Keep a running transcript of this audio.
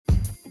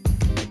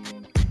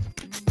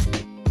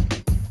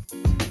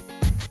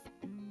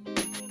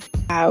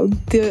Wow,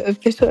 the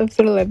official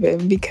episode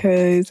 11,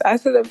 because I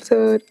said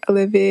episode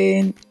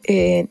 11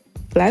 in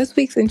last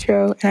week's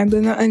intro, and I'm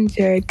doing that on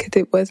Jared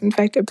because it was in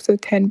fact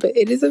episode 10, but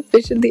it is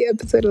officially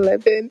episode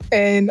 11,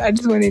 and I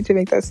just wanted to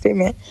make that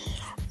statement.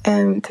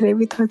 Today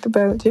we talked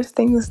about just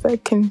things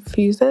that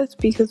confuse us,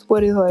 because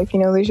what is life?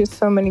 There's just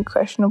so many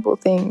questionable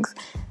things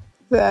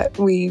that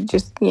we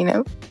just,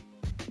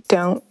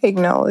 don't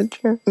acknowledge,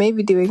 or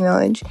maybe do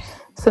acknowledge.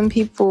 Some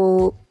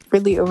people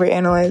really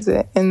overanalyze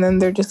it, and then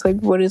they're just like,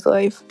 what is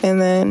life?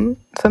 And then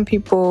some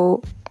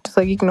people just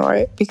like ignore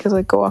it because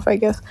like go off, I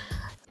guess.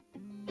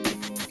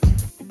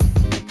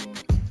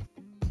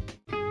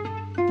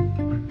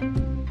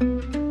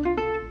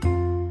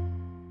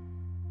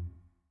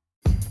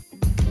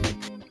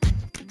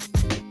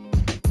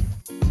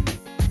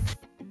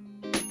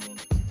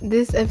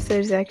 This episode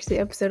is actually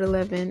episode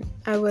 11.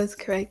 I was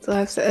correct. The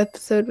last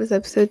episode was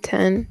episode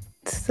 10.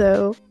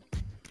 So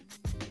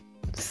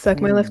suck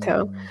my left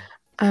toe.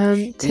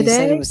 Today you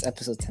said it was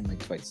episode 10 like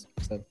twice.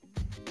 So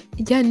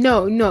yeah,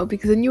 no,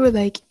 because then you were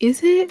like,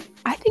 is it?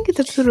 I think it's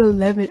episode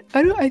 11.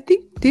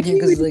 Did you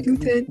because do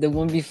 10? The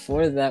one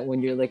before that,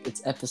 when you're like,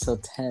 it's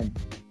episode 10.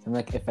 I'm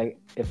like,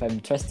 if I'm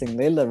trusting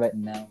Layla right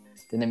now,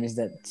 then that means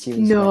that she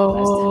was right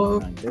last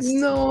time around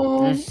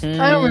this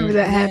time. I don't remember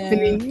that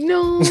happening.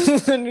 No.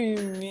 What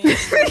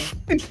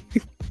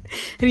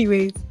do you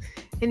mean?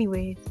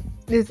 Anyways,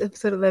 this is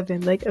episode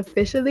 11. Like,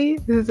 officially,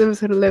 this is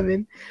episode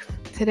 11.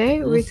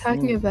 Today, we're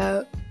talking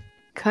about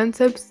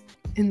concepts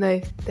in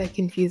life that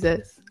confuse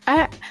us.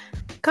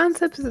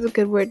 Concepts is a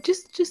good word.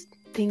 Just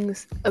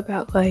things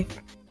about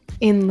life,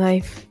 in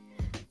life,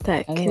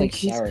 that confuse like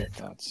shower us.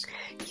 thoughts.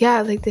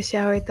 Yeah, like the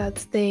shower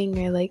thoughts thing,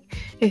 or like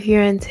if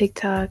you're on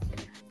TikTok,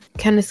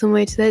 kind of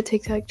similar to that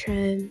TikTok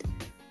trend.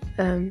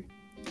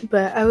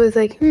 But I was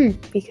like,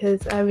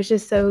 because I was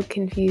just so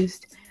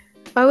confused.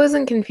 I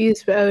wasn't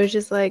confused, but I was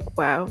just like,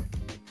 wow,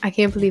 I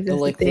can't believe this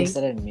is a thing. Things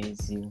that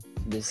amaze you.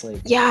 Just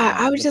like, yeah,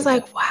 I was just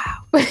like, wow.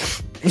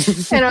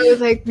 And I was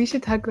like, we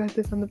should talk about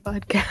this on the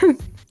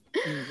podcast.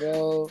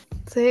 Bro.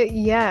 So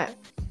yeah,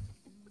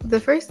 the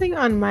first thing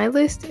on my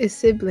list is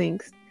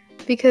siblings,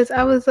 because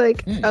I was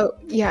like, oh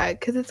yeah,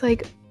 because it's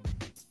like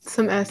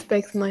some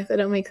aspects in life that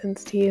don't make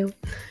sense to you.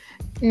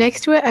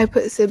 Next to it, I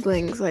put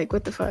siblings. Like,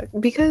 what the fuck?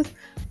 Because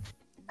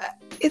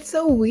it's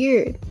so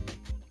weird.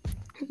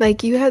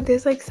 Like,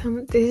 there's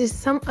just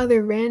some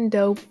other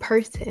rando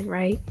person,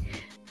 right?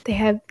 They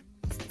have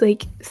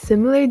like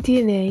similar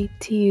DNA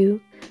to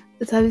you.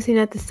 It's obviously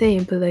not the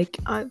same, but like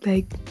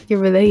you're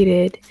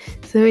related,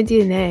 similar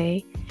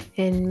DNA,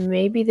 and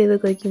maybe they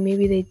look like you,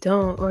 maybe they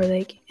don't, or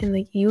like, and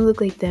like you look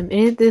like them,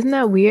 and isn't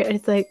that weird?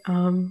 It's like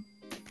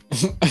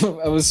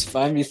I was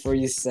fine before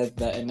you said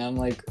that, and I'm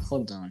like,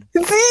 hold on.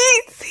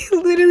 See,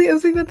 literally, I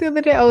was thinking that the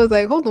other day. I was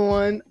like, hold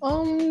on,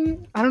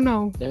 I don't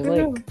know.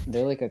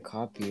 They're like a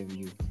copy of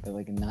you, but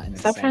like not an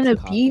Stop trying to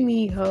be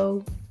me,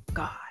 ho.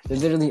 God. They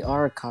literally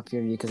are a copy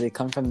of you because they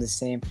come from the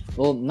same.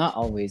 Well, not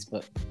always,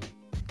 but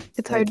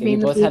it's hard to be. You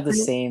both have the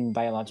same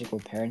biological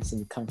parents, and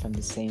you come from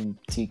the same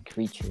two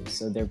creatures,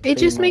 so they're. It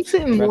just makes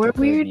it more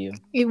weird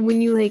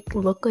when you like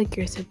look like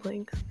your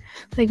siblings.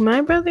 Like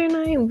my brother and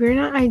I, we're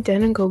not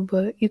identical,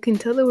 but you can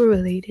tell that we're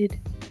related,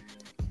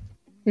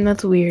 and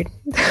that's weird.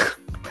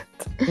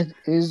 It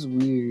is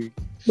weird.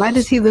 Why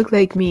does he look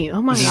like me?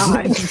 Oh my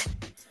god!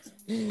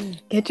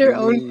 Get your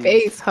own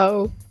face,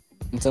 ho.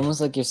 It's almost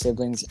like your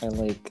siblings are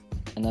like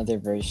another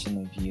version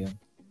of you,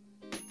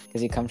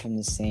 because you come from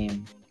the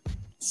same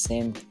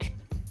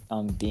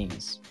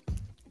beings.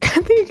 I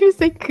think you're gonna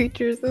say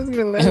creatures. I was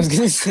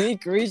gonna say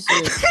creatures.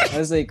 I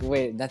was like,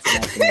 wait, that's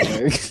not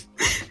gonna work.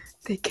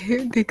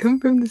 They come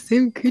from the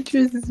same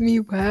creatures as me.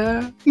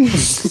 Wow.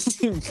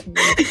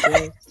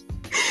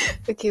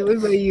 Okay, what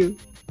about you?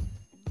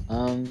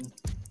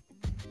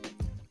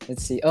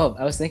 Let's see. Oh,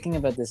 I was thinking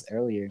about this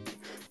earlier.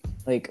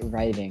 Like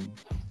writing.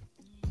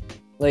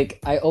 Like,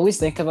 I always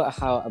think about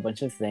how a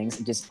bunch of things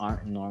just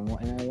aren't normal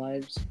in our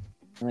lives.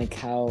 And like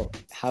how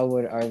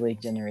would our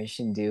like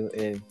generation do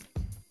if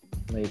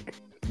like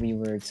we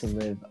were to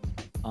live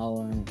all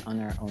on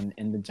our own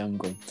in the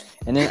jungle?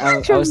 And then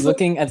I was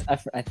looking at I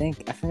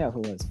forgot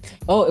who it was.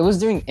 Oh, it was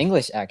during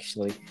English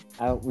actually.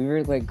 We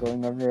were like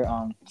going over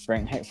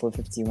Fahrenheit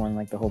 451,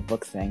 like the whole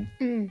book thing.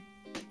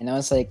 And I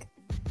was like,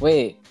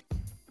 wait,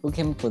 who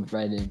came up with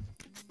writing?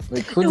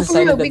 Like, who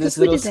decided that this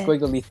little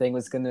squiggly thing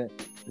was gonna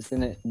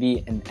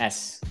be an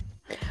S?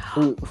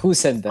 Who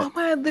said that? Oh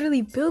my,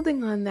 literally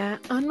building on that.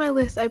 On my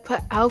list, I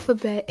put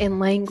alphabet and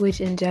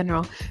language in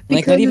general.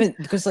 Because, like, not even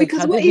because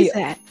what is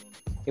that?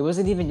 It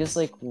wasn't even just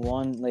like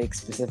one like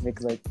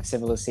specific like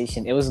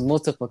civilization. It was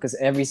multiple, because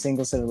every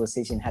single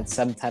civilization had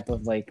some type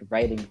of like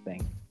writing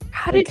thing.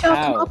 How did y'all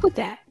come up with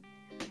that?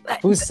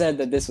 Who said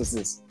that this was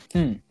this?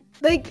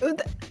 Like,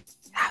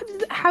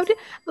 how did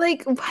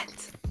like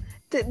what?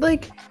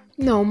 Like,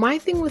 no, my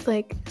thing with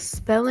like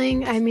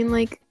spelling. I mean,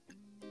 like,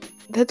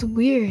 that's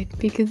weird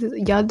because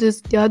y'all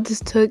just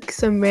took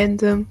some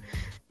random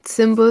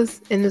symbols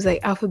and it was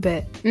like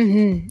alphabet,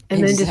 and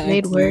then just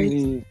made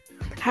words.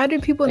 How do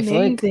people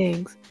name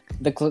things?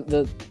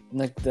 the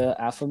like the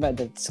alphabet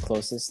that's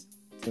closest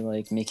to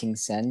like making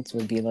sense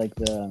would be like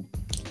the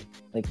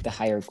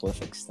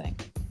hieroglyphics thing.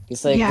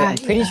 It's like Yeah, I'm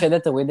pretty yeah. sure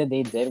that the way that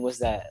they did was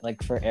that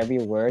like for every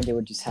word they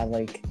would just have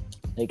like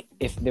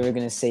if they were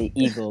gonna say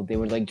eagle, they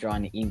would like draw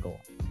an eagle,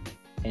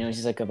 and it was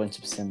just like a bunch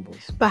of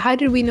symbols. But how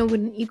did we know what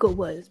an eagle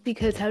was?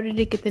 Because how did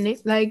it get the name?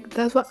 Like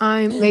that's what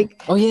I'm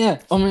like. Oh yeah!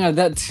 Oh my god,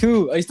 that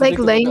too. I used to Like think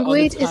about that all the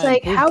language is time.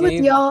 like Who how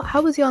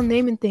gave- was y'all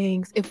naming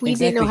things if we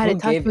didn't know how to who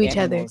talk gave to each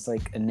other? animals,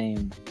 like a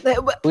name? Like,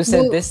 Who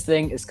said well, this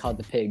thing is called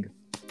the pig?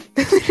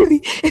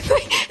 literally,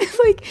 it's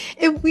like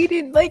if we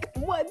didn't like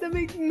what that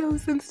makes no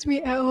sense to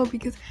me at all.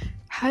 Because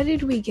how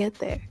did we get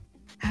there?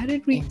 How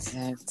did we?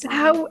 Exactly.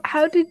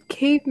 How did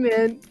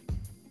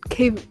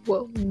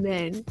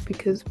men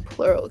because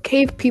plural,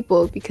 cave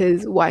people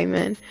because white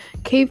men,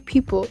 cave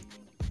people,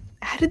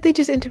 how did they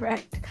just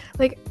interact?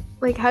 Like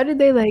how did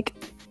they like,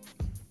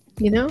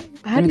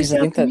 how did Because I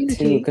y'all think that too.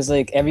 communicate? Because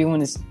like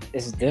everyone is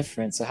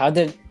different. So how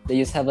did they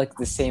just have like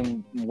the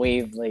same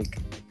wave? Like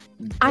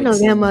I know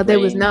same them mother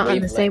was brain not on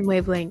the wavelength. same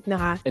wavelength.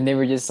 Nah. And they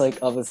were just like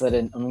all of a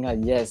sudden, oh my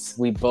god, yes,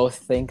 we both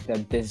think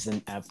that this is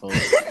an apple.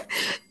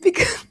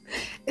 Because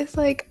it's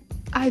like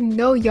I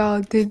know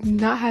y'all did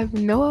not have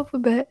no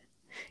alphabet.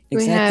 We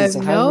Exactly. have So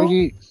no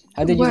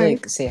how did you like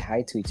words. say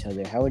hi to each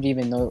other? How would you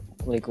even know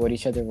like what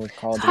each other were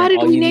called? How when did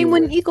all we you name knew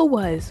what were- an eagle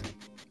was?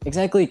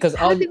 Exactly, because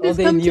How all did this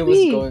they come to knew was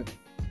be? going.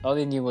 All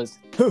they knew was.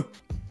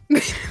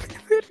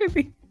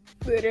 literally.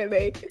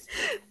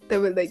 They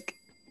were like,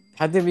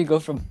 How did we go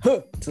from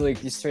to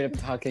like just straight up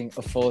talking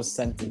a full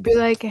sentence? be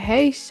like,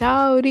 hey,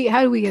 shawty.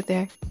 How do we get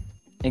there?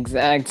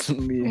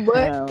 Exactly.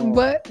 How?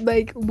 What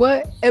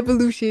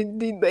evolution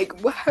did,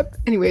 like, what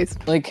happened? Anyways,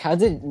 Like, how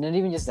did not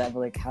even just that, but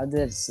like, how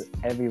did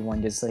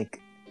everyone just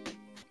like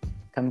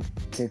come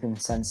to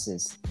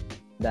consensus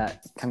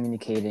that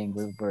communicating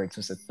with words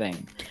was a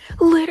thing?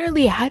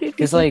 literally, how did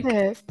we 'Cause, get like,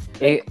 there?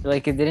 It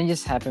didn't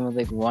just happen with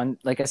like one.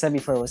 Like I said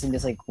before, it wasn't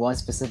just like one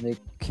specific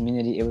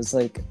community. It was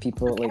like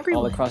people Like, like all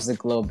everyone. across the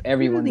globe.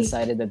 Everyone Literally.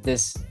 decided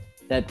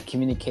that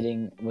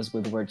communicating was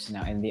with words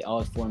now, and they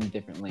all formed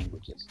different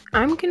languages.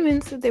 I'm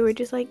convinced that they were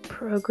just like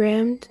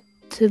programmed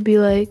to be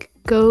like,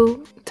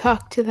 go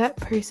talk to that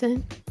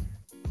person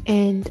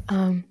and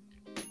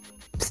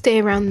stay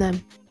around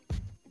them,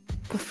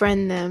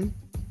 befriend them.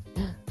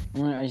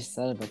 I just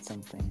thought about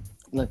something.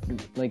 Look,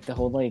 like the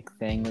whole like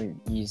thing where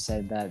you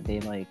said that they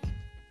like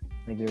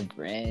their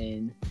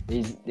brain,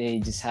 they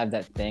just have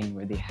that thing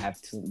where they have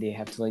to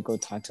like go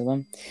talk to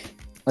them.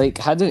 Like,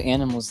 how do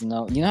animals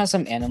know? You know how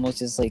some animals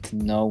just like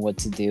know what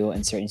to do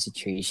in certain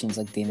situations,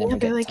 like they never Yeah,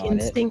 they're get like taught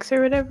it. instincts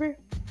or whatever.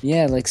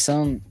 Yeah, like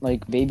some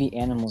like baby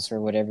animals or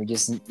whatever,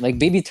 just like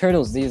baby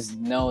turtles, they just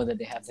know that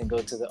they have to go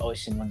to the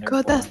ocean when they're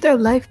God, born. that's their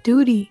life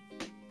duty.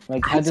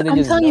 Like, how do they I'm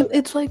just telling know you, that?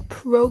 it's like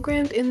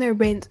programmed in their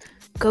brains.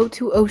 Go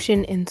to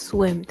ocean and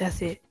swim.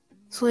 That's it.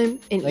 Swim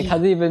and Like, eat. how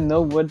do they even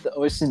know what the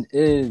ocean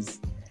is?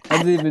 How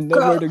do they even know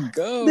where to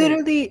go?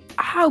 Literally,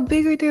 how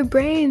big are their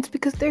brains?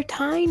 Because they're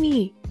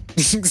tiny.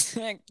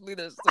 Exactly,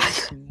 they're so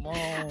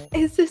small.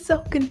 It's just so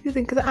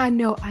confusing because I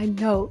know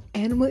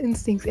animal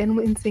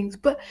instincts,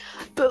 but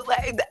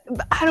like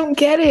I don't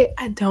get it.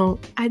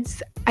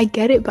 I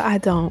get it, but I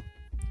don't.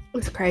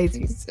 It's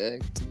crazy.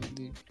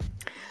 Exactly.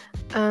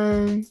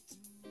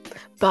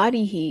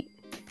 Body heat.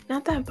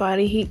 Not that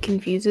body heat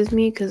confuses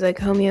me because like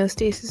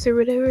homeostasis or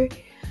whatever,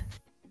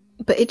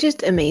 but it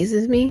just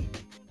amazes me.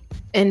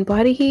 And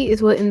body heat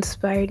is what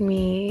inspired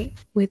me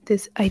with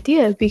this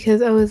idea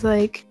because I was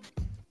like,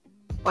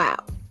 wow,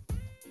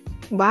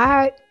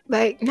 why?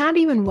 Like, not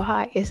even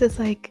why. It's just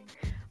like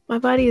my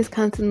body is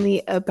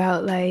constantly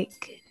about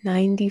like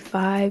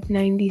 95,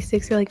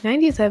 96, or like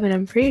 97.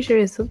 I'm pretty sure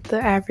is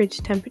the average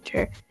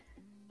temperature.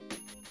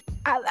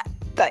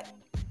 Like,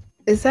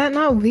 is that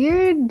not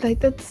weird? Like,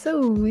 that's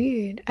so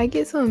weird. I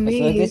get so I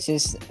feel like amazed.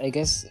 it's just, I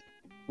guess,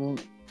 well,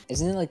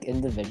 isn't it like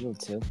individual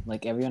too?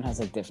 Like everyone has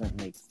like different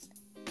like.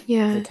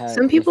 Yeah, Like how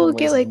some people different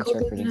get ways of like colder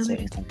interpreting than certain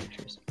others.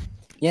 temperatures.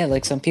 Yeah,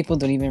 like some people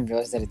don't even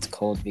realize that it's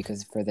cold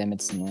because for them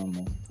it's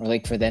normal, or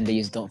like for them they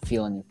just don't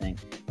feel anything.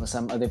 Or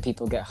some other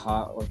people get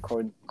hot or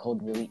cold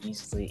really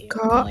easily.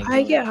 Girl, like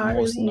I the get hot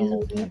most really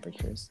normal easily.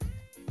 temperatures.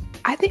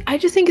 I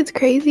just think it's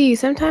crazy.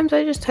 Sometimes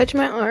I just touch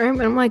my arm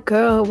and I'm like,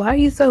 girl, why are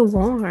you so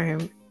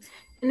warm?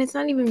 And it's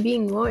not even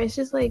being warm. It's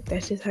just like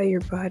that's just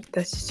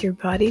your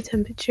body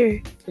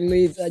temperature.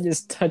 Please, I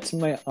just touched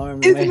my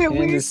arm. Isn't My it hand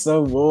weird? is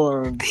so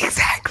warm.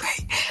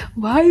 Exactly.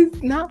 Why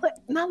is not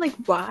like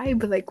why,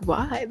 but like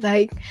why?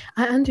 Like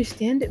I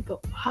understand it, but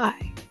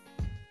why?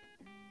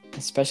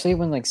 Especially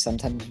when like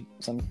sometimes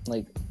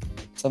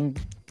some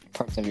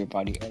parts of your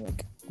body are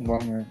like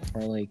warmer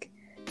or like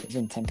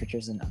different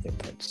temperatures than other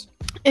parts.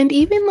 And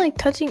even like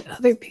touching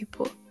other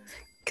people,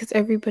 because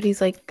everybody's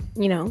like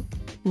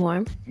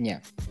warm. Yeah.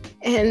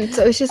 And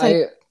so it's just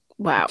like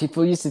wow.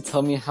 People used to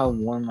tell me how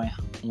warm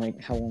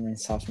and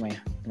soft my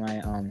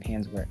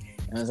hands were,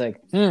 and I was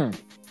like,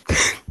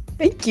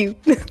 Thank you.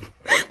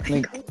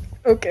 like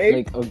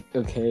Okay.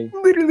 okay.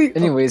 Literally.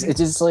 Anyways, it's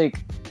just like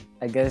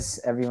I guess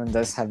everyone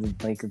does have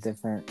like a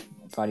different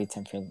body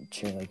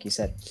temperature, like you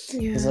said.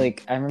 Yeah. Because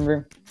like I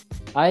remember,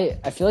 I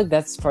feel like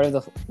that's part of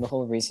the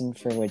whole reason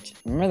for which.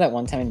 Remember that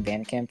one time in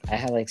band camp, I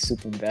had like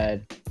super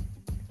bad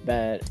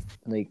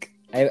like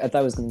I thought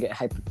I was gonna get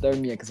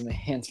hypothermia because my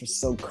hands were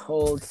so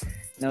cold,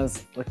 and I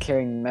was like,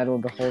 carrying metal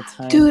the whole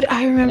time. Dude, I and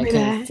I remember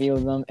couldn't that. feel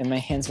them, and my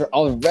hands were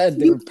all red.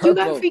 They were You purple.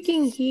 got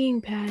freaking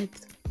heating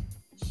pads.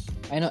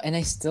 I know, and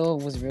I still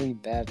was really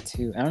bad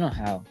too. I don't know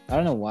how. I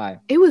don't know why.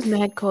 It was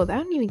mad cold. I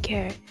don't even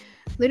care.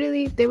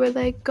 Literally, they were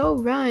like, "Go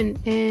run,"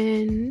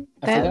 and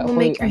that will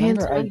make your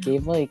hands. I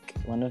gave like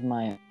one of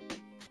my.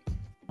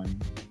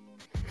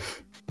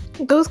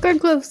 Those guard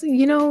gloves,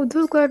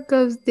 those guard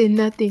gloves did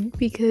nothing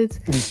because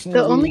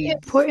the only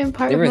important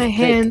part of my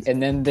hands,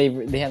 and then they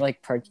had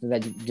like parts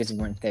that just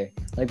weren't there,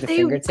 like the they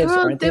fingertips.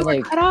 Aren't they were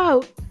like cut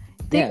out.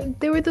 Yeah.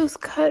 There were those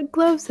cut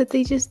gloves that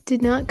they just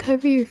did not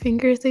cover your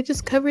fingers. They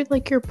just covered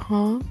like your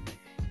palm,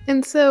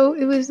 and so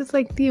it was just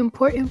like the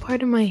important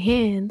part of my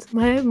hands,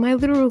 my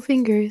literal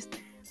fingers,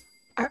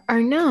 are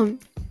numb,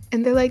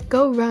 and they're like,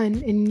 "Go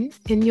run and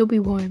you'll be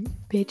warm,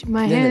 bitch."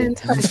 My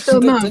hands are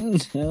still numb.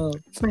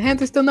 My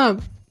hands are still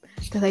numb.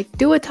 They're like,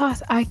 "Do a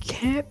toss." I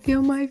can't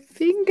feel my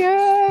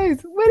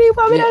fingers. What do you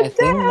want me to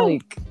do?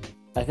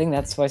 I think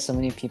that's why so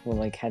many people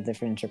like had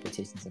different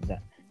interpretations of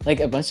that. Like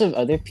a bunch of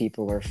other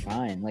people were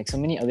fine. Like so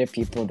many other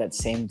people that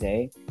same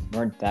day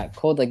weren't that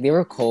cold. Like they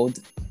were cold,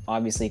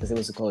 obviously, because it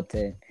was a cold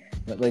day,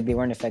 but like they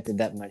weren't affected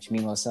that much.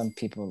 Meanwhile, some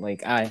people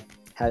like I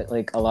had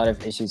like a lot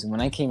of issues. And when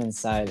I came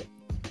inside,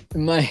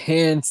 my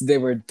hands, they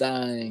were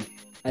dying.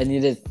 I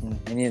needed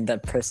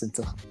that person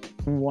to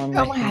warm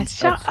my hands.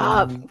 Shut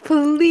up,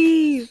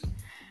 please.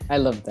 I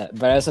loved that,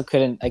 but I also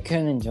couldn't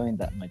enjoy it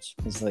that much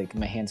because like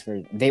my hands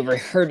were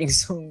hurting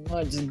so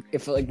much.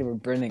 It felt like they were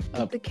burning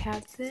up. The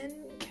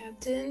captain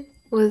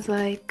was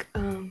like,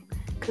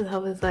 because I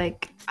was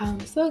like, I'm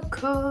so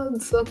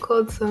cold,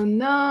 so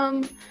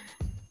numb.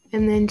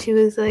 And then she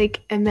was like,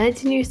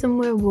 imagine you're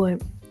somewhere warm,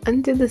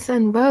 under the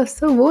sun. Wow,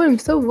 so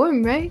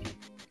warm, right?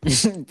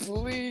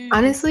 Please.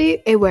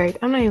 Honestly, it worked.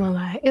 I'm not even gonna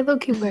lie. It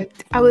low-key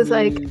worked. I was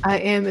like, I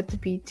am at the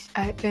beach.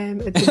 I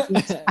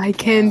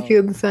can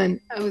feel the sun.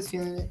 I was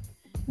feeling it.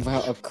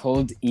 Wow, a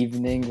cold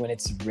evening when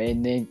it's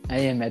raining. I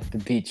am at the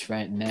beach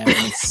right now. And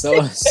it's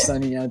so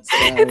sunny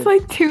outside. It's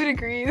like 2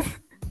 degrees.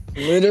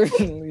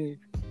 Literally.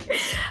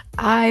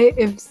 I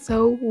am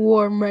so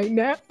warm right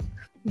now.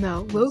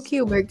 No, low-key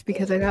it worked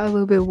because I got a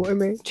little bit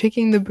warmer.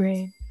 Tricking the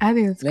brain. I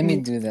think that's Let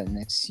me do that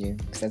next year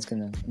because that's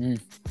gonna.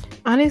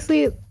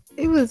 Honestly,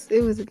 it was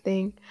a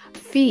thing.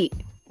 Feet.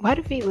 Why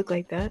do feet look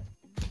like that?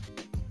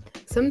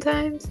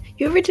 Sometimes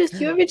you ever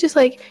just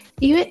like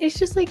even it's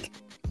just like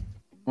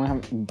I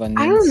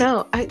don't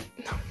know.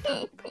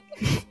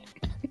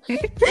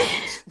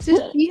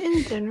 Just feet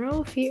in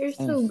general. Feet are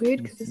so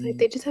weird because it's like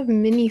they just have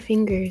mini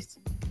fingers.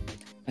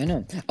 I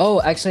know.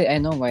 Oh, actually, I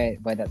know why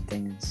that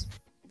thing is.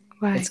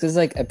 Why? It's because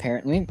like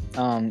apparently,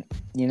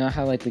 you know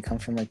how like we come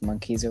from like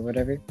monkeys or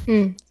whatever.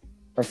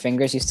 Our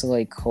fingers used to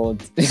like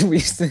hold. We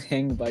used to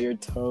hang by your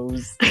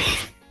toes.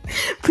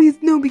 Please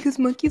no, because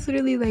monkeys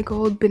literally like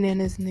hold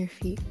bananas in their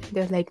feet.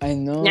 They're like, I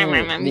know,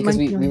 because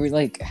we were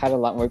like had a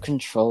lot more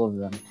control of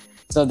them.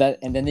 So that,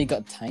 and then they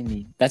got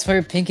tiny. That's why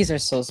our pinkies are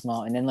so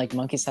small. And then like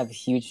monkeys have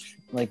huge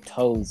like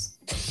toes.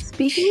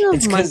 Speaking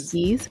of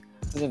monkeys,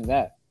 because of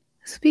that.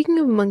 Speaking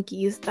of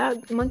monkeys,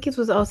 that monkeys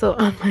was also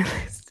on my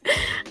list.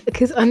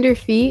 Because under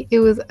feet,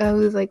 I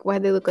was like, why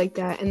they look like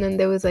that? And then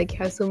there was like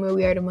how similar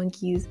we are to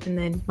monkeys, and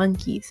then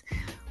monkeys.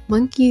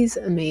 Monkeys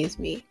amaze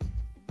me.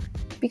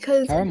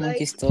 Because how are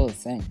monkeys still a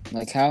thing?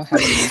 Like how have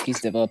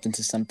monkeys developed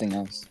into something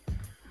else?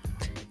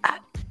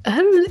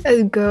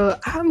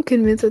 I'm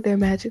convinced that they're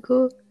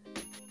magical.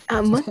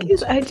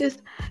 Monkeys,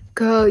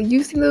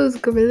 you see those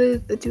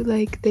gorillas that do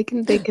like they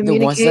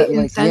communicate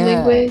in sign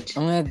language.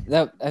 Oh my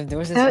God, there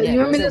was this. You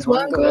remember this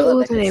one girl? What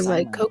was her name?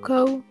 Like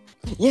Coco.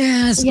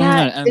 Yes.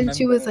 Yeah, and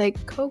she was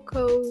like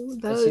Coco.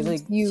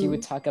 She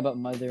would talk about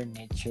Mother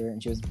Nature,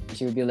 and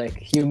she would be like,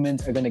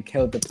 humans are gonna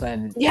kill the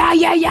planet.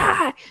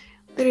 Yeah.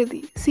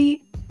 Literally,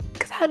 see,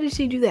 because how did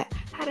she do that?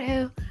 How the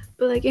hell?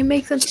 But like, it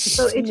makes sense.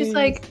 So it's just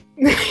like.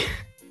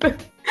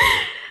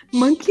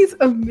 Monkeys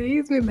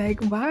amaze me.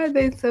 Like, why are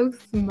they so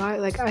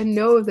smart? Like, I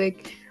know,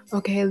 like,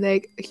 okay,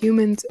 like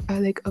humans are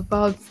like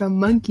evolved from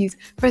monkeys.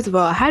 First of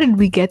all, how did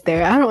we get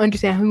there? I don't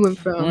understand how we went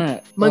from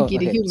monkey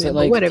to human. So,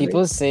 like, but whatever.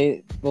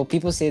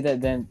 People say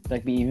that then,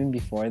 like, even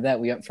before that,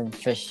 we went from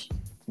fish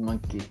to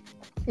monkey.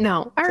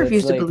 No, I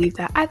refuse to believe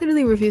that. I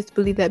literally refuse to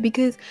believe that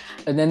because.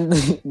 And then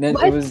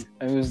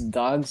it was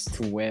dogs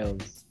to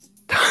whales.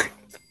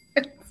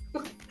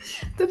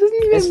 That doesn't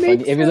even make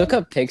sense. If you look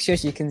up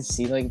pictures, you can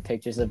see like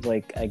pictures of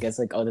like I guess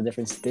like all the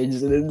different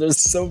stages, and they're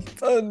so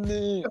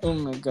funny. Oh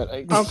my God!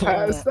 I'll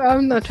pass.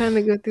 I'm not trying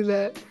to go through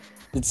that.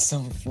 It's so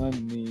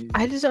funny.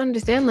 I just don't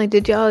understand. Like,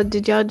 did y'all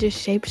just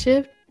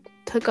shapeshift?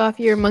 Took off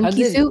your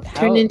monkey suit,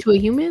 turned into a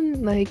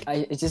human? Like,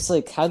 it's just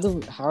like how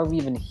are we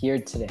even here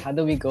today? How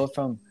do we go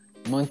from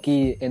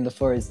monkey in the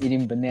forest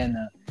eating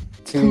banana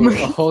to a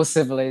whole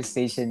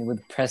civilization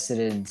with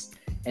presidents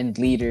and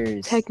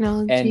leaders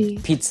Technology.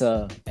 and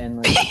pizza and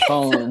like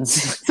phones.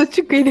 Such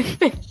a great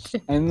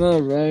invention. I know,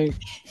 right?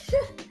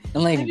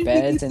 And like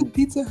beds and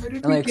pizza. How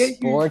did and like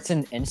sports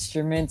and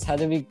instruments. How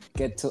did we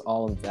get to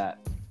all of that?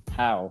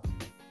 How?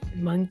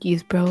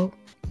 Monkeys, bro.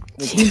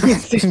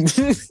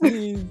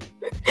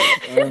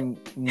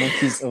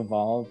 Monkeys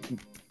evolved.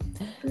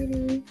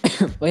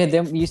 Well, yeah,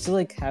 they used to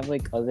like have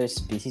like other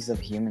species of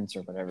humans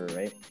or whatever,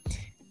 right?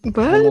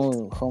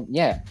 What?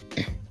 Yeah.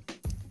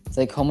 It's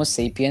like Homo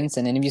sapiens,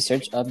 and then if you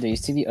search up, there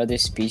used to be other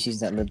species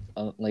that lived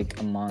like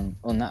along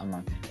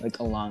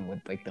with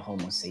like the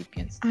Homo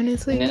sapiens.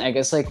 Honestly, and then I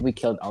guess like we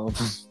killed all of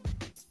them.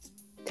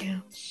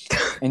 Damn.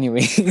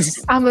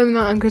 Anyways, I'm blaming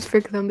that on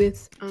Christopher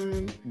Columbus.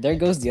 There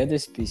goes the other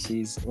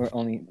species. We're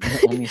only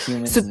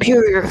humans.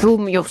 Superior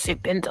Homo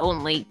sapiens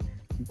only.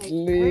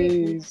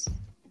 Please.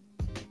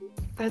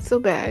 That's so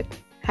bad.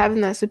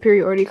 Having that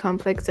superiority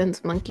complex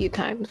since monkey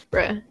times,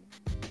 bruh.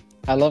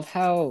 I love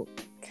how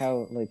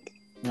like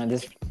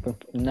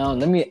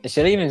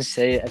should I even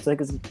say it? I feel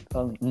like it's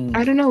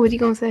I don't know what you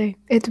gonna say.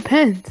 It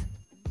depends.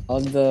 all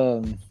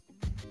the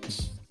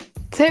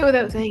Say it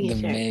without saying the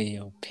it.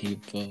 male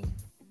people.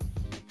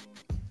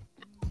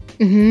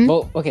 Mm-hmm.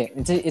 Well, okay,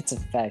 it's a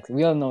fact.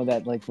 We all know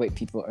that like white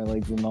people are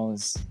like the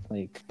most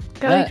like.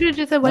 God, you should have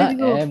just said white Not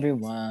people.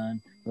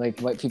 everyone. Like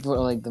white people are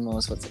like the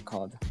most. What's it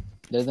called?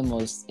 They're the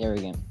most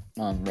arrogant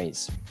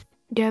race.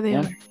 Yeah, they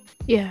Yeah? are.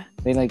 Yeah.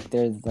 They're like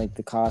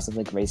the cause of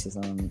like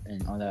racism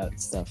and all that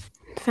stuff.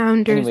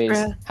 Founders, Anyways,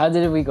 bruh. how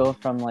did we go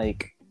from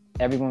like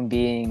everyone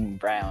being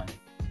brown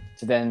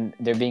to then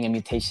there being a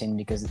mutation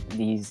because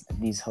these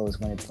hoes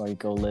wanted to like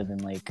go live in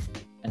like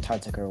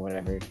Antarctica or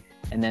whatever,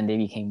 and then they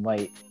became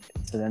white.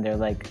 So then they're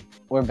like,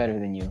 we're better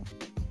than you.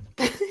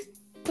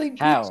 Like,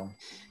 How?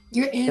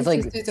 your It's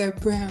like- ancestors are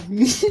brown.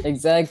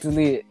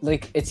 Exactly.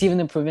 Like it's even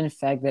a proven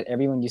fact that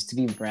everyone used to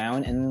be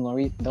brown, and then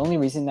the only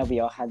reason that we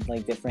all had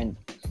like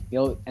we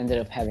all ended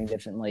up having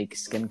different like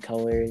skin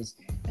colors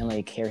and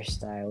like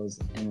hairstyles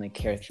and like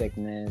hair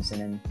thickness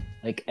and then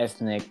like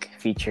ethnic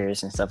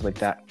features and stuff like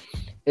that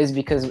is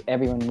because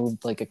everyone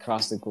moved like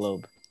across the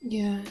globe.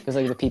 Yeah. Because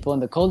like the people in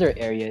the colder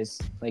areas,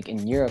 like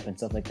in Europe and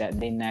stuff like that,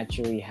 they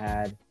naturally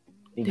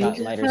got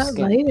lighter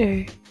skin,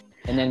 Lighter.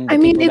 and then the I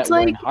mean, people it's that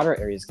were in like- hotter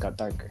areas got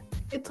darker.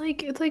 It's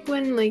like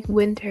when like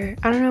winter.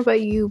 I don't know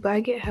about you, but I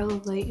get hella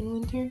light in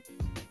winter.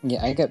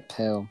 Yeah, I got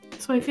pale.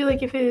 So I feel like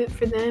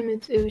for them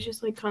it was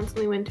just like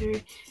constantly winter.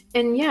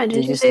 And yeah, They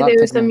didn't you just say stopped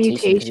there was some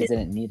pigmentation 'cause mutation?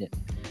 they didn't need it.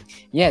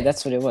 Yeah,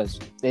 that's what it was.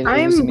 It was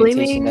I'm a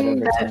mutation blaming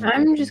over that. time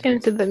I'm just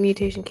gonna say that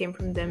mutation came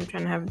from them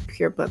trying to have a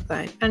pure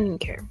bloodline. I don't even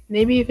care.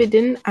 Maybe if it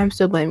didn't, I'm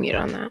still blaming it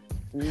on that.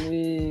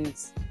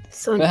 Please.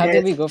 So But how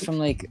did we embarrassing. go from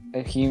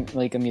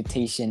like a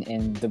mutation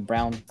in the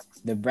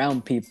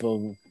brown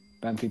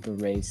people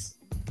race,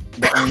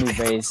 the only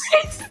race?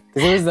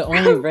 Because it was the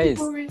only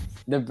race.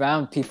 The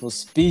brown people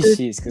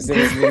species, because it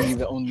was literally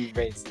the only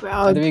race.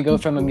 How did we go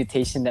from a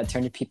mutation that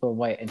turned people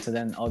white into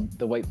then all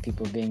the white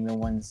people being the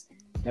ones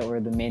that were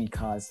the main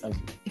cause of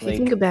If you like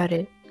think about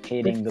it,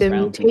 hating if the the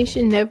brown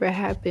mutation never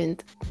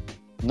happened,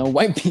 people? No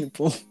white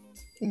people.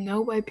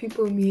 no white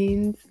people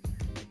means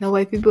no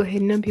white people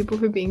hating on people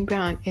for being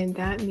brown, and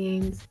that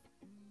means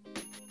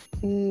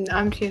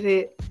I'm just gonna say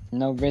it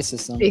No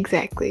racism.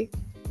 exactly.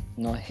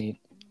 No hate.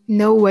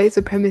 No white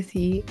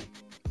supremacy,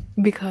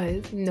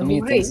 because no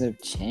Many white. things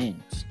have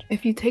changed.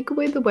 If you take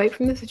away the white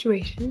from the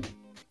situation,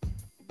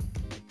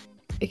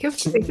 it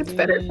gets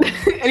better.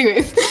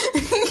 Anyways,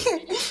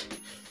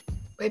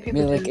 white I people.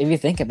 mean, like if you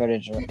think about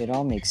it, it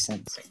all makes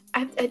sense.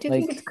 I do like-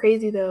 think it's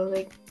crazy though.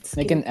 Like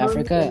Like in skin tone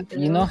Africa,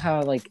 and you know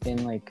how like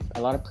in like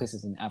a lot of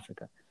places in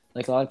Africa,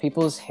 like a lot of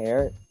people's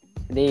hair,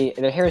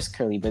 their hair is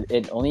curly, but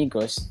it only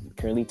grows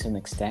curly to an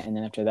extent, and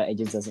then after that, it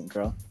just doesn't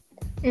grow.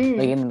 Mm.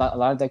 Like in a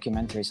lot of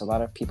documentaries, a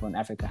lot of people in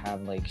Africa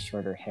have like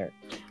shorter hair.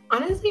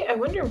 Honestly, I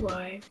wonder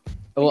why.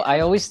 Well, I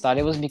always thought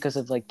it was because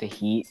of like the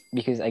heat,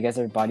 because I guess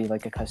their body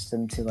like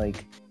accustomed to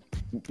like.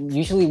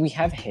 Usually we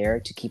have hair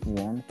to keep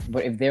warm,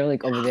 but if they're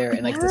like over there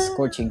in like the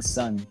scorching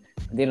sun,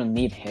 they don't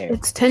need hair.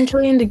 It's 10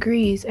 trillion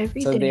degrees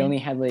every So day. they only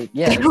had like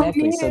They don't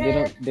exactly. need So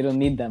hair. they don't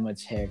need that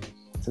much hair,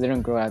 so they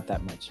don't grow out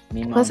that much.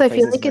 Meanwhile, Plus, in I feel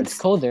places like where it's-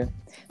 colder,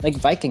 like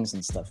Vikings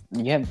and stuff.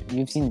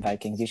 You've seen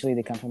Vikings. Usually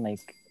they come from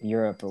like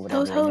Europe or whatever.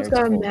 Those and hoes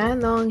they're got cold.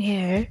 mad long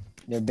hair.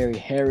 They're very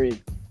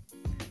hairy.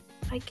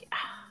 Like,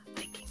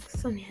 Vikings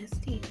so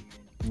nasty.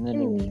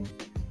 Literally.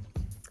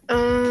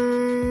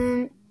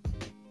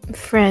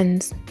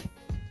 Friends.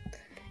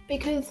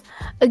 Because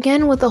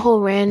again, with the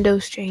whole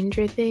rando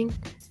stranger thing,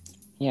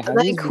 Yeah. how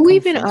like, did who become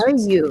even friends are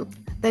with you? someone?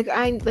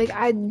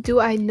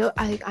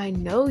 I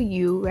know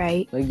you,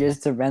 right? Like you're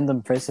just a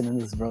random person in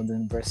this world,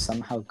 and we're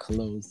somehow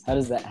close. How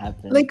does that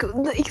happen? Like,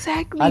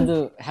 exactly.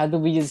 How do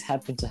we just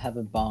happen to have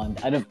a bond?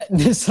 I don't.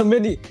 There's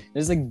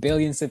like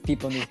billions of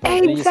people in this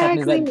world. And it just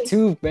happens Exactly. like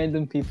two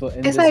random people. In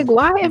It's this, like,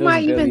 why am those I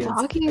even billions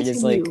talking are to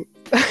just like, you?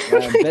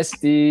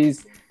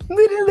 besties.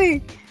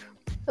 Literally.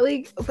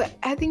 Like, but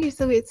I think you're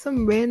still it's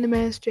some random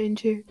ass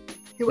stranger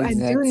who I do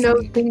know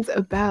Exactly. things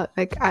about.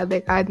 Like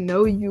I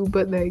know you,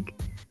 but like,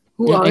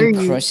 Who are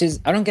and you? crushes.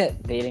 I don't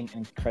get dating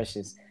and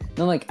crushes.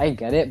 No, like I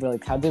get it, but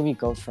like, how do we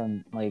go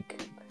from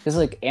like there's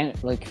like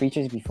like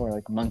creatures before,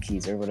 like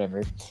monkeys or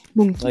whatever.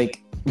 Monkey.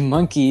 Like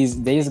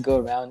monkeys, they just go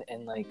around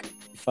and like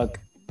fuck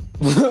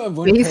one person, and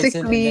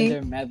Basically- then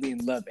they're madly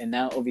in love. And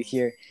now over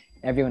here,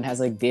 everyone has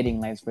like dating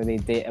lives where they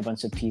date a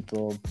bunch of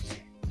people,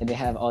 and they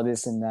have all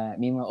this and that.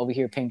 Meanwhile, over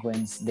here,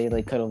 penguins, they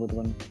like cuddle with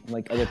one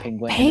like other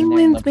penguin. and then they're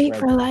in Penguins love mate for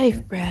forever. life,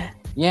 bruh.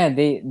 Yeah,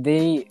 they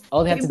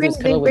all they have They to do is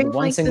bring- cuddle they with bring,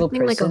 one like, single the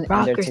thing like a person, and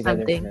rock they're or together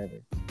something. forever.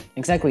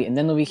 Exactly, and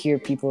then over here,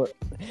 people,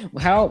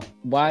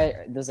 why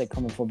does like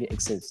homophobia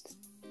exist?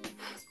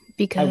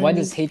 Because Why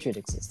does hatred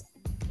exist?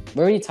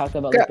 We already talked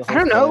about Girl, like the I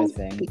whole don't color know.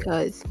 thing.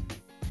 Because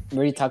We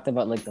already talked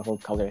about like the whole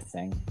color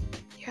thing.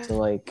 yeah. So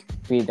like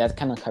that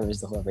kind of covers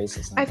the whole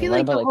racism. I But feel what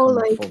like the about whole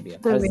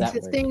homophobia? the How does that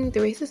racist work? thing, the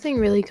racist thing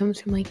really comes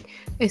from like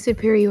a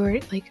superior,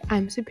 like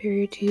I'm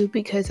superior to you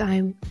because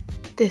I'm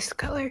this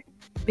color,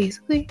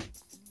 basically.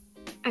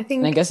 I think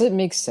And I guess it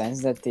makes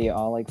sense that they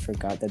all like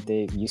forgot that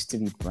they used to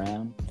be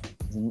brown.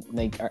 And,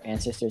 like our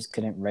ancestors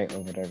couldn't write or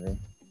whatever.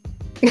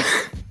 or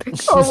They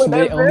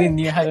whatever. only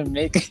knew how to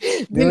make.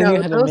 They You only know,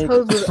 knew how to those make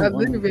hoes was a one-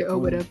 little bit or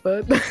one-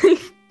 whatever.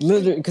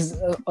 Literally, because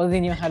all they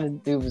knew how to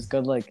do was go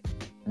like,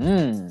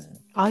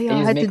 All y'all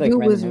just had make, to like, do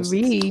was random noises.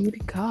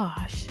 read.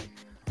 Gosh.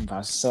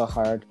 That's so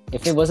hard.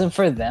 If it wasn't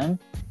for them,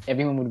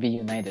 everyone would be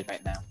united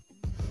right now.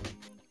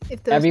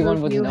 If those Everyone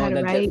hoes would knew know how to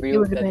that write, the it real,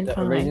 would have that been the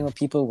fine. original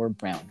people were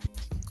brown.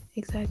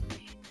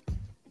 Exactly.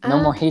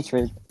 No more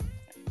hatred.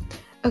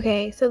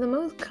 Okay, so the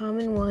most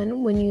common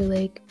one when you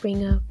like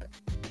bring up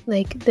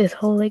like this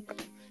whole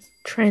like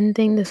trend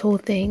thing, this whole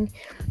thing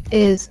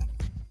is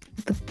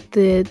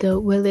the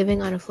we're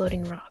living on a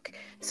floating rock.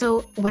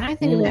 So when I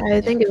think of it,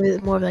 I think of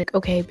it more of like,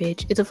 okay,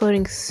 bitch, it's a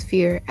floating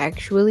sphere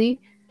actually.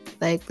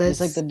 Like It's let's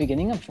like the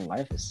beginning of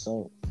life is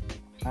so.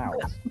 Wow.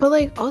 but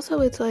like also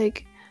it's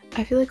like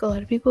I feel like a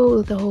lot of people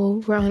with the whole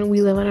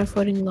we live on a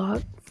floating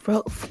log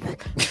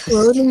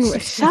floating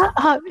shut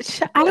up.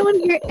 I don't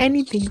want to hear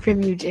anything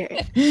from you,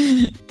 Jared.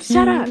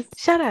 Shut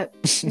up.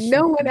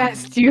 No one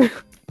asked you.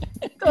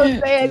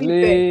 Don't say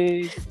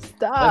anything. Please. What do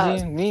Stop.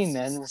 you mean?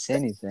 I didn't say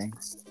anything.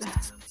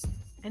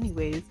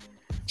 Anyways,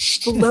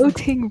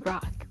 floating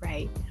rock,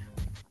 right?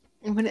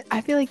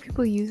 I feel like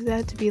people use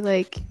that to be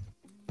like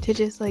to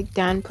just like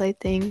downplay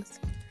things.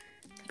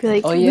 Be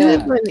like, Oh "We yeah,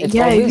 live on-" it's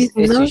yeah. always, If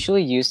you it's know,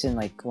 usually used in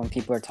like when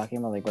people are talking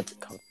about like what the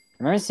color.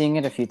 I remember seeing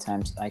it a few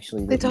times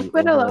actually. they with talk you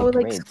about it a over, lot with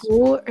like grades.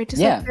 school or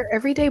just Yeah. like their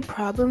everyday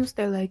problems.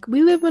 They're like,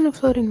 we live on a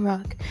floating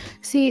rock.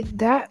 See,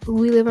 that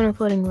we live on a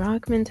floating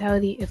rock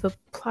mentality, if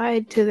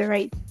applied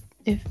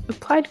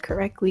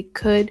correctly,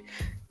 could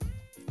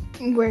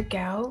work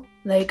out.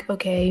 Like,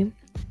 okay,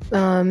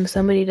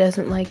 somebody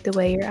doesn't like the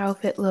way your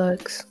outfit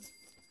looks,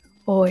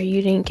 or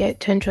you didn't get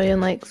 10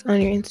 trillion likes on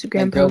your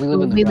Instagram Like, girl, post. we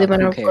live on We a live rock,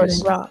 on who a floating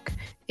cares? rock.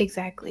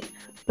 Exactly.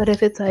 But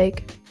if it's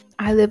like,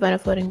 I live on a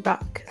floating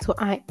rock, so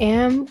I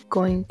am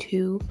going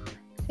to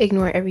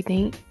ignore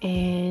everything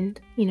and,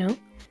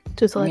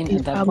 just I let mean, these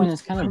at that point, problems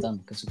it's kind of come. dumb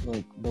because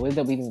like the way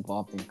that we've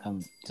evolved and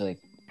come to like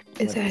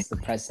what is the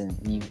Exactly.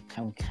 present, you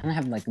kind of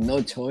have like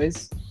no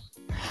choice.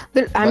 I mean,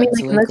 But to, like,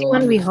 like, unless go you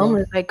want to on be the float-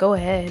 homeless, like, go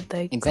ahead.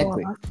 Like,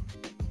 Exactly. go off.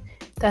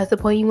 That's the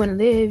point you want to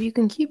live. You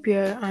can keep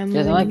your. I'm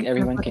Yeah, living not like on a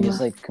everyone can floating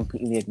just rock. like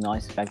completely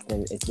acknowledge the fact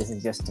that this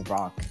is just a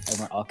rock, and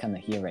we're all kind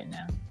of here right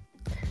now.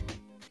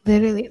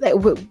 Literally, like,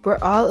 we're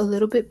all a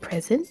little bit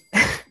present.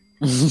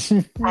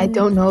 I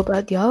don't know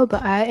about y'all,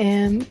 but I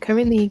am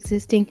currently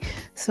existing.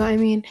 So I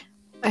mean,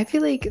 I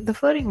feel like the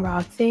floating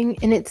rock thing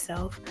in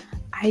itself,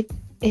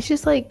 it's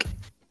just like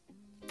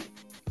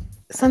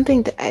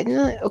something that I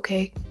know.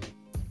 Okay,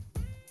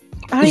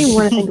 I don't even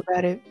want to think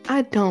about it.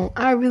 I don't.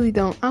 I really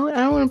don't. I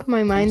don't want to put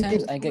my mind.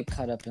 Sometimes in- I get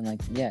caught up in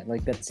like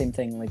like that same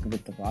thing like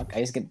with the rock. I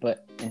just get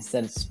but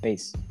instead of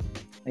space.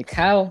 Like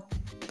how?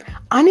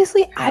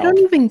 Honestly, I How? don't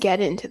even get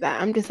into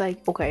that. I'm just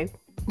like, okay.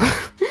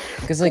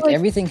 Because like Like-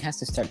 everything has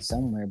to start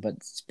somewhere,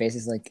 but space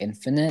is like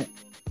infinite.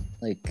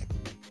 Like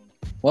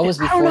what was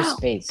I don't before know.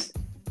 space?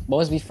 What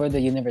was before the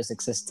universe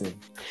existed?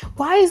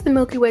 Why is the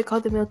Milky Way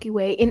called the Milky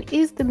Way? And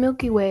is the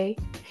Milky Way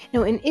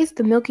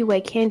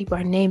candy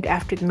bar named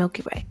after the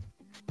Milky Way?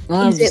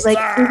 Is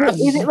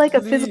it like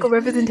a physical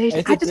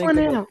representation? I just want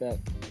to know.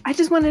 I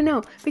just want to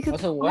know because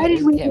Also, why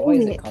did we why is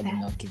name it it called the that?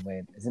 Milky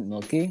Way? Is it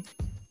Milky?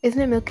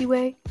 Isn't it Milky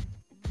Way?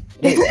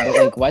 It is,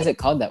 but like why is it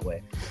called that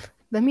way?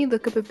 Let me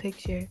look up a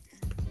picture.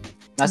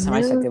 Last time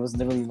I checked, Mil- it was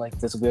literally like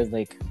this weird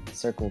like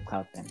circle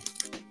cloud thing.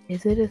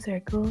 Is it a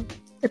circle?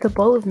 It's a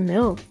bowl of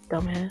milk,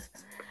 dumbass.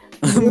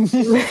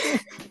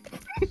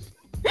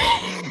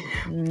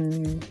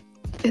 Mm.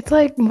 It's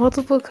like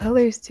multiple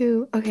colors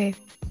too. Okay.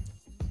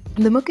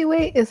 The Milky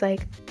Way is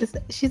like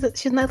she's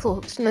a nice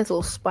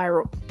little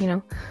spiral, you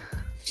know.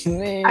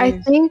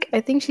 I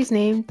think she's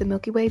named the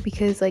Milky Way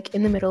because like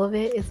in the middle of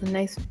it is a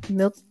nice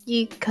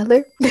milky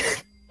color.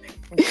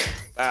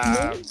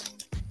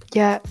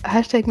 Yeah,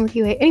 hashtag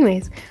Milky Way.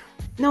 Anyways,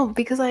 no,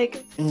 because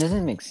like It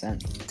doesn't make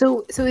sense.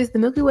 so is the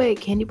Milky Way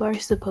candy bar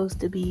supposed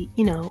to be,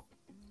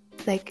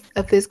 like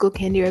a physical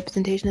candy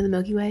representation of the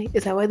Milky Way?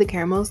 Is that why the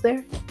caramel's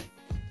there?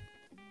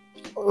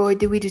 Or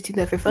did we just do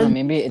that for No, fun?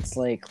 maybe it's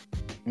like,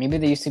 maybe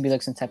there used to be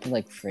like some type of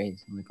like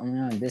phrase. Like, oh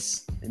my god,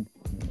 this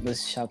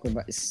chocolate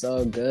bar is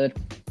so good.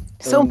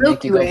 So It'll make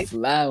Milky you go Way.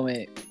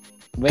 flying.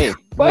 What?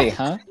 Wait,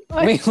 huh?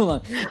 What? Wait, hold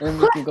on. It'll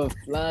make you go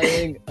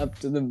flying up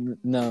to the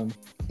no.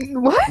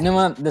 What? No,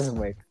 man, doesn't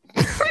work.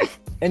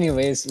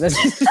 Anyways, let's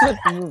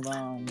move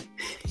on.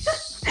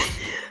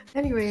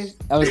 Anyways,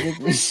 I was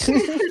thinking.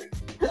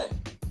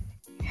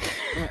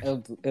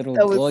 It'll that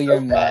was blow so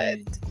your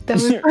bad. mind. That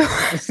was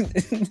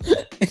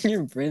And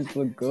your brains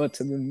will go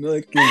to the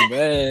Milky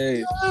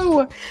Way.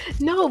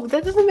 no,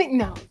 that doesn't make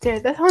no.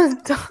 Jared, that sounds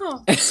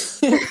dumb.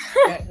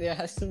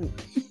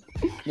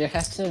 there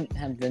has to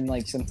have been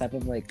like some type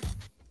of like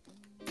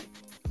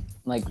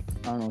I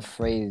don't know,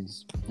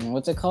 phrase.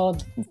 What's it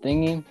called?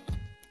 Thingy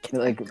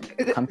that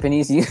like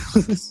companies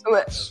use.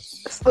 Like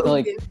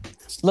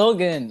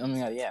slogan. Oh my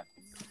god, yeah.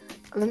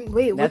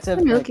 Wait, what's the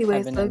Milky Way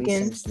have been at least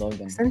slogan? some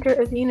slogan. Center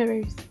of the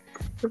universe.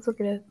 Let's look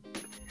it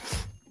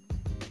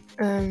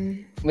up.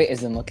 Wait,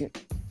 is the Milky?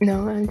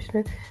 No, I'm just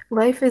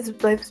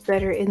life's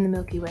better in the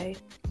Milky Way.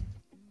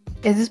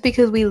 Is this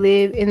because we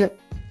live in the?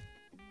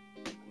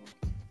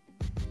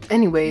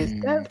 Anyways,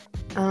 that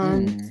I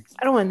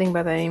don't want to think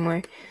about that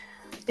anymore.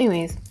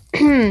 Anyways,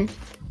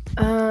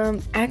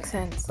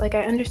 accents. Like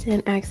I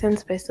understand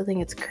accents, but I still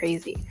think it's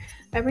crazy.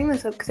 I bring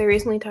this up because I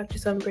recently talked to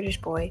some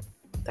British boy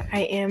that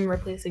I am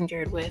replacing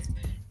Jared with,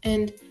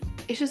 and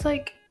it's just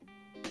like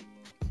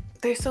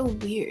they're so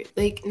weird.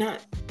 Like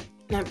not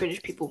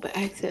British people, but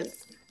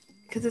accents.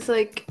 Because it's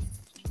like.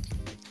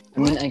 I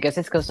mean, I guess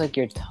it's because like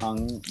your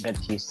tongue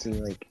gets used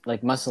to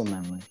like muscle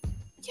memory.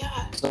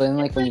 Yeah. So then,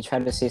 like when you try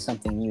to say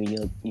something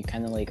new, you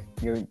kind of like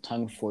your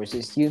tongue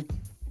forces you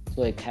to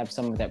like have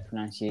some of that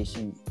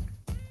pronunciation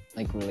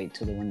like relate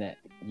to the one that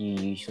you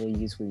usually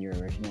use with your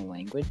original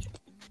language.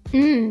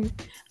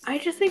 I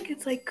just think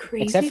it's like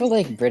crazy. Except for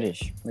like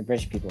British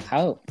people,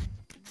 how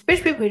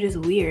British people are just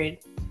weird.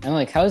 I'm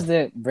like, how's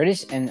the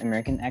British and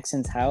American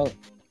accents? How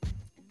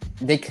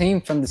they came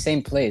from the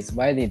same place?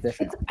 Why are they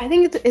different? I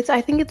think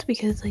it's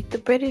because like the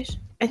British.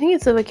 I think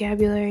it's the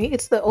vocabulary.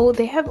 It's the old.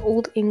 They have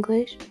old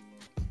English.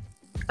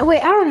 Oh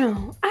wait, I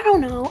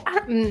don't know.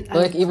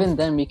 Like even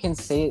then, we can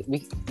say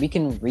we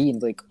can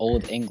read like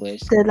old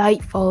English.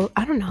 Delightful.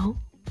 I don't know.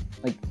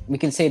 Like we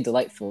can say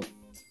delightful.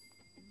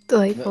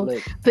 Delightful.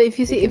 But if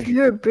you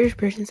hear a British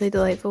person say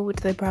delightful, which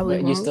they probably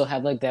won't. You still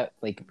have like that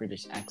like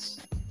British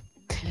accent.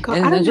 God,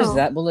 and not just know.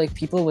 that, but like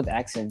people with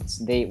accents,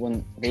 they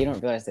don't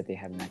realize that they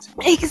have an accent.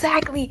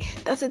 Exactly,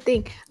 that's the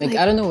thing. Like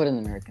I don't know what an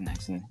American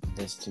accent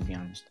is, to be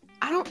honest.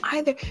 I don't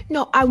either.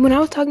 No, when I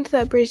was talking to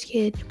that British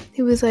kid,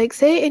 he was like,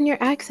 "Say it in your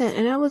accent,"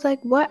 and I was like,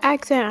 "What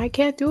accent? I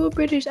can't do a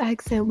British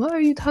accent. What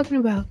are you talking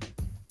about?"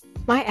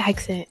 My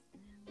accent,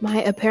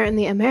 my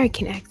apparently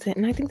American accent,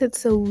 and I think that's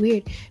so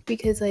weird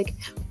because like,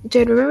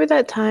 Jared, remember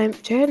that time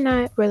Jared and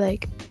I were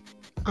like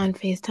on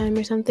FaceTime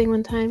or something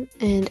one time,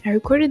 and I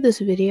recorded this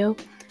video.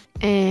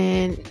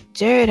 And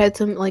Jared had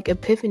some like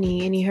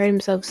epiphany and he heard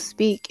himself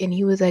speak and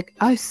he was like,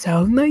 I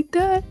sound like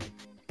that?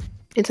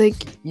 It's like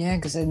yeah,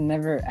 because I've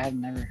never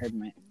heard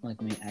my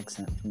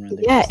accent from other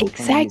yeah,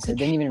 exactly. I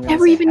didn't even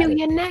never even knew he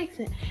had an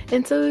accent.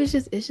 And so it's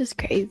just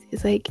crazy.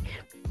 It's like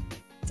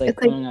like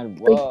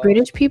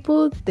British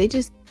people, they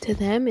just to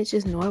them it's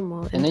just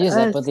normal. And they use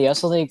that, but they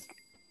also like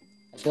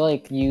I feel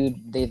like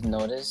they'd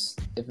notice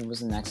if it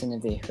was an accent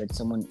if they heard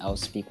someone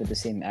else speak with the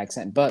same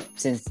accent. But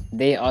since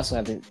they also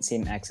have the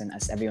same accent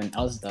as everyone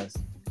else does,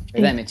 for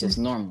them it's just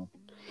normal.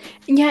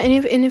 Yeah,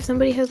 and if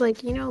somebody has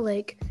like, you know,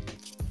 like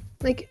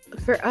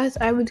for us,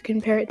 I would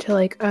compare it to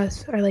like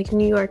us or like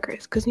New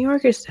Yorkers, because New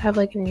Yorkers have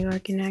like a New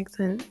Yorker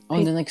accent. Oh,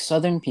 and then like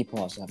Southern people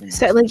also have an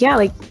accent. Like yeah,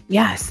 like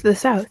yes, the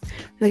South.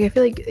 Like I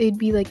feel like it'd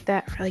be like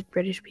that for like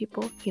British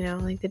people, you know,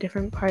 like the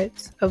different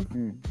parts of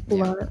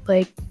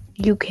like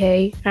UK.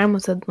 I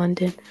almost said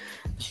London.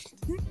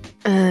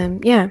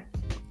 Yeah.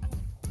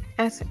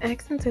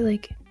 Accents are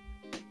like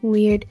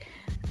weird.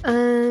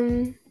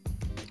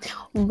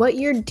 What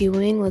you're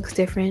doing looks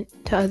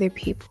different to other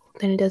people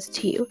than it does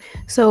to you.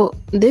 So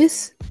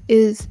this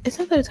is, it's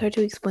not that it's hard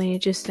to explain, it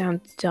just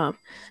sounds dumb.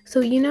 So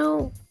you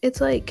know, it's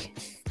like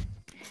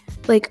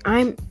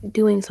I'm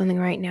doing something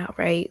right now,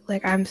 right?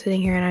 Like I'm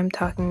sitting here and I'm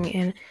talking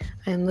and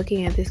I'm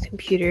looking at this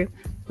computer,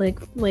 like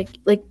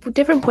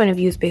different point of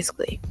views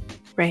basically,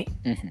 right?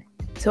 Mm-hmm.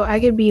 So I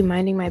could be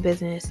minding my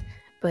business,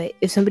 but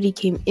if somebody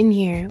came in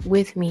here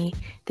with me,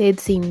 they'd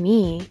see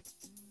me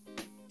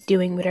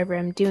doing whatever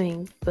I'm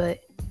doing, but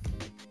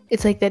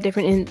it's like that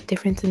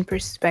difference in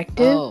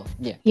perspective. Oh,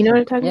 yeah. You know what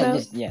I'm talking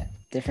about?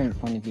 Different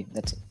point of view.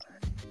 That's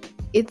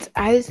it.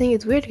 I just think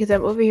it's weird because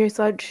I'm over here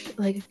such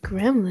like a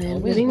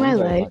gremlin living my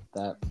life.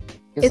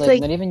 It's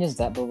like not even just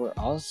that, but we're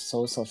all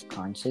so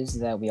self-conscious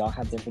that we all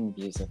have different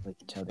views of like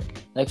each other.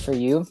 Like for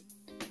you,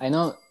 I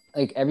know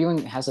like everyone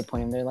has a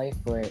point in their life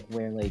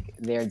where like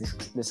they're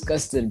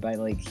disgusted by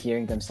like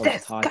hearing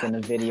themselves talk in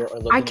a video or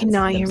looking I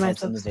cannot hear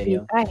myself in the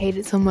video. I hate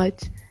it so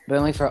much.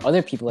 But like for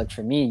other people, like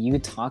for me, you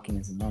talking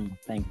is a normal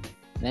thing.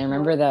 And I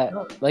remember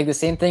that like the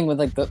same thing with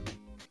like the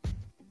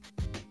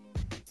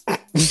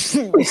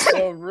You're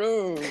so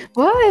rude.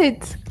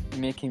 What?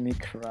 Making me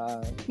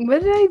cry.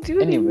 What did I do?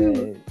 to you?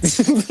 Anyway.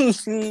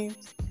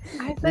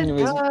 I said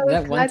Anyways, dog,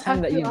 that 'cause one I time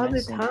talk that to you all the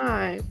mentioned,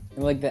 time.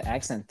 like the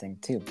accent thing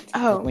too.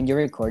 Oh, Like, when you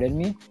recorded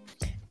me,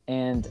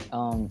 and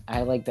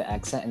I like the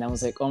accent, and I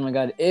was like, oh my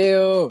god, ew.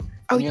 oh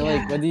And you're yeah.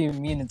 like, what do you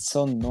mean? It's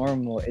so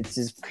normal. It's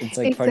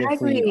like part of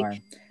who you Exactly. are.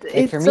 Like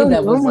It's for me, so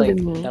that was normal to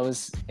like me. that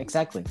was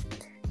exactly.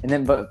 And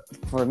then, but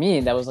for me,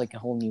 that was like a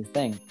whole new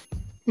thing.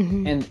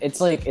 Mhm. And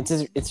it's like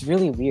it's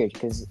really weird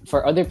because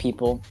for other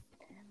people,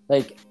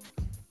 like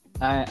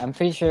I'm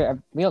pretty sure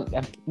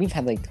we've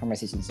had like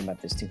conversations about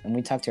this too, and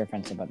we talk to our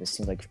friends about this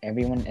too. Like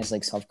everyone is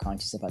like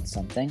self-conscious about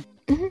something,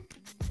 Mhm.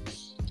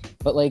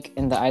 but like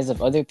in the eyes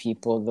of other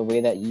people, the way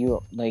that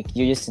you're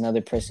just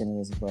another person in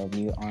this world.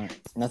 You aren't.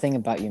 Nothing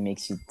about you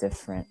makes you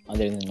different,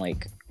 other than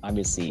like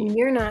obviously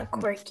You're not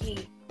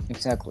quirky.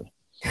 exactly.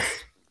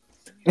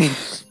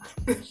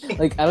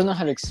 Like I don't know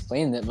how to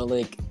explain that, but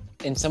like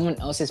in someone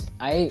else's,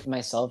 I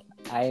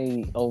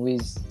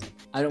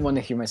don't want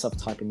to hear myself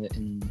talk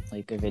in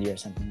like a video or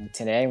something. Like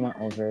today I went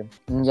over,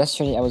 and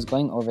yesterday I was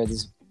going over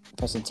this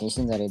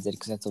presentation that I did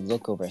because I had to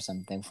look over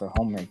something for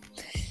homework,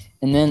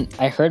 and then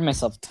I heard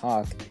myself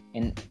talk,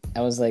 and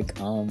I was like,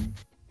 and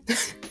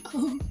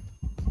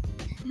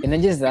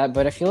then just that.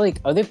 But I feel like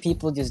other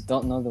people just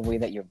don't know the way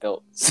that you're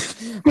built,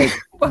 like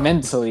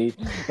mentally.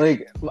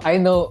 Like I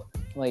know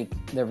like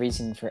the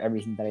reason for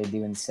everything that I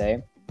do and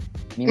say.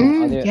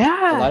 Meanwhile,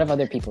 Yeah. a lot of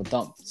other people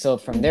don't. So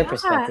from their Yeah.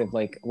 perspective,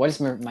 like, what is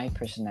my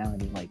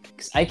personality like?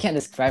 Because I can't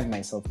describe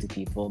myself to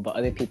people, but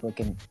other people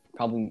can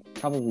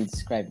probably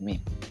describe me.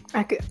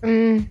 I could.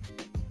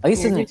 At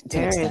least You're to just an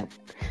Jared.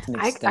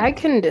 extent. I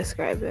couldn't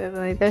describe it. But,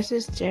 like that's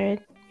just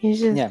Jared.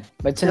 He's just Yeah,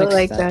 but to an built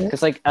like extent, that.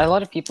 because like a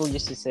lot of people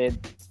used to say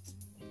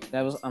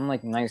I'm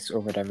like nice or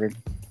whatever.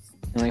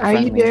 And, like, Are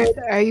you friendly. Jared?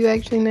 Are you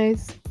actually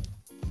nice?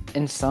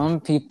 And some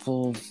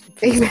people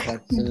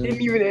Didn't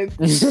even.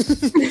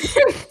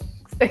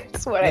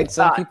 That's what I like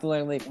some thought. people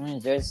are like, oh,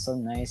 Jared's so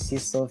nice.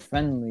 He's so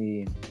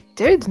friendly.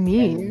 Jared's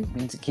mean.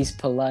 And he's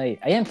polite.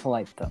 I am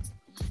polite though.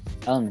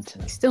 Element to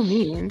He's that. still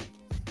mean.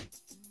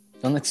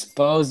 Don't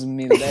expose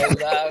me,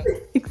 Layla.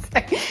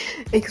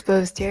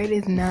 Exposed. Jared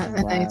is not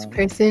a nice Wow.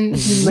 person.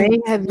 He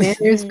may have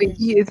manners, but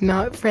he is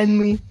not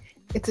friendly.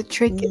 It's a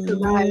trick. It's a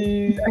lie.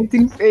 He's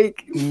acting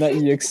fake. Not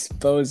you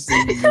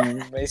exposing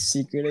me, my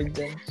secret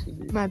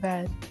identity. My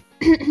bad.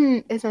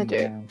 It's not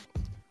Jared.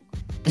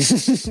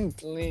 Yeah.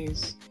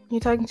 Please. You're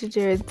talking to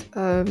Jared's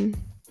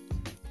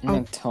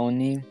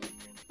Tony.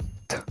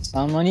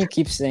 Someone you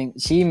keep saying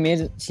she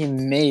made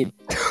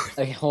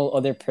a whole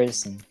other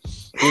person.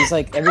 He's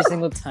like every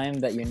single time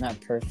that you're not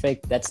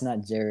perfect, that's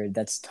not Jared,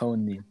 that's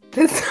Tony.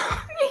 That's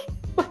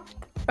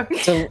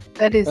So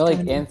that is or like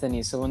Tony.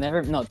 Anthony. So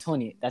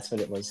Tony, that's what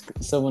it was.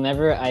 So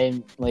whenever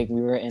we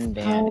were in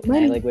band and I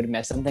buddy. like would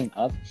mess something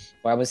up,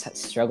 or I was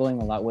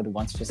struggling a lot with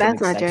one specific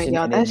That's not Jared, section,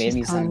 y'all. and That's it made me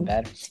just sound Tony.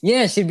 bad.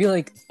 Yeah, she'd be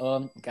like,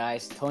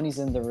 guys, Tony's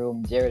in the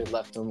room. Jared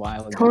left a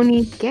while ago.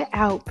 Tony, get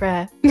out,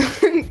 bruh.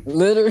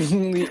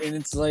 Literally, and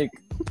it's like,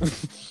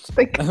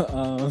 Like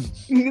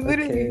you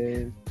literally.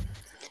 okay.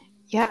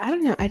 Yeah, I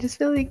don't know. I just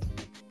feel like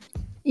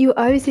you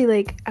obviously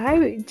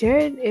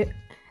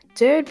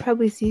Jared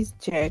probably sees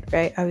Jared,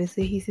 right?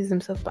 Obviously he sees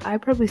himself, but I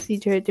probably see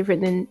Jared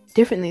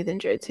differently than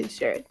Jared sees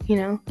Jared, you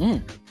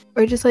know?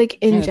 Or just like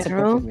in Yeah, that's a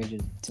general. perfect way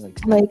to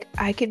explain. Like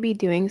I could be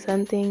doing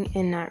something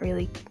and not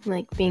really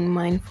like being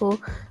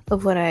mindful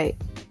of what I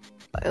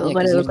look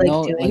like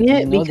doing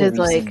it the because reason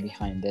like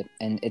behind it,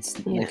 and it's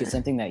Yeah. like it's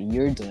something that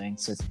you're doing,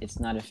 so it's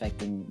not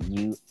affecting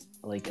you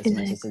like as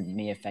much as it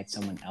may affect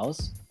someone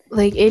else.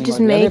 like it just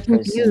the may other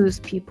person- confuse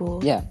people.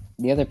 Yeah,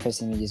 the other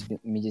person may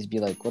just be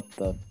like, what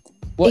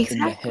in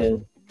the Exactly.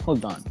 hell?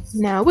 Hold on.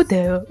 Now what the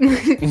hell?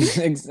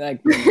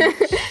 Exactly.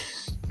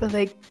 But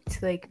like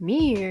to like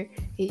me or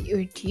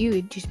to you,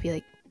 it'd just be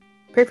like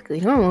perfectly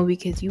normal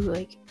because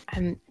you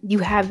you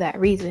have that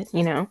reason,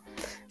 you know.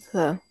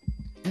 So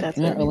that's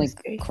Yeah, what or makes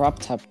like great. crop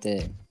top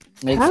day.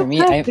 Like Crop for me,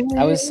 top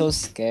I was day. so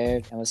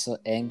scared. I was so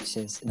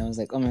anxious, and I was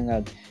like, oh my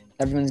god,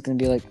 everyone's gonna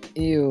be like,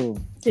 ew.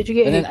 Did you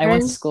get And then hate I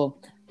went to crimes? school.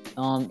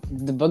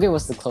 The booger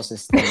was the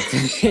closest thing to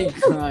hate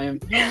crime.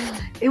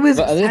 It was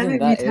But other than silent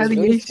that, it was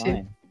really retaliation.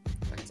 fine.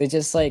 So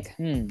just like,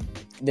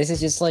 this is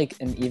just like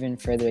an even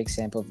further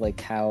example of like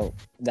how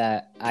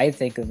that I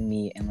think of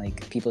me and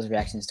like people's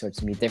reactions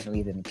towards me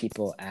differently than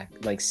people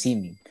see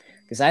me.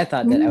 Because I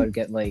thought that I would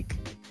get like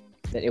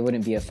that it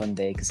wouldn't be a fun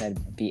day because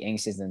I'd be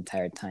anxious the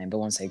entire time. But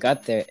once I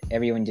got there,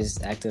 everyone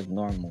just acted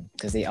normal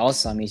because they all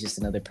saw me as just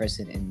another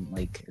person in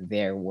like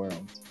their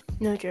world.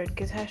 No, Jared,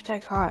 because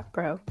hashtag hot,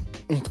 bro.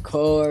 Of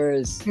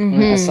course.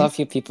 Mhm. I saw a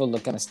few people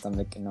look at my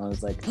stomach and I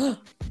was like,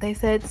 They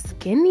said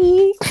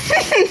skinny.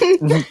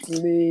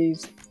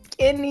 please.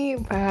 Skinny,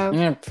 bro.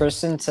 And a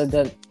person said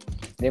that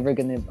they were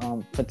gonna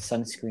put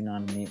sunscreen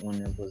on me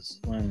when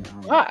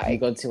Why? you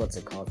go to what's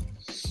it called?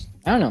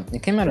 I don't know.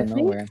 It came out of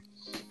Really? nowhere.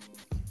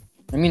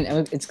 I mean,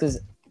 it's because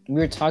we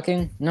were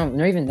talking. No,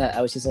 not even that.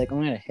 I was just like, oh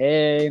my god,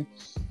 hey.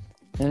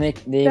 And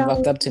they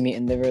walked up to me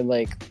and they were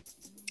like,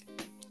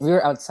 we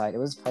were outside. It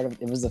was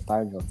the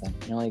fire drill thing.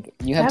 You know, like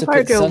you have That to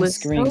fire put drill was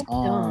sunscreen so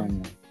on.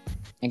 dumb.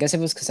 I guess it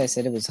was because I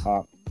said it was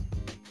hot.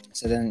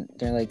 So then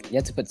they're like, you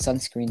have to put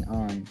sunscreen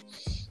on.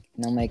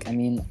 And I'm like, I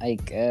mean, I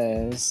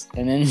guess.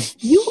 And then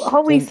You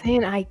always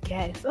saying I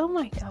guess. Oh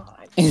my god.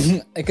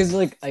 because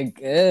like I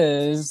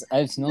guess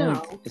it's not No.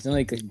 like it's not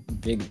like a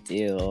big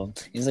deal.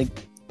 It's like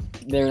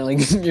they're like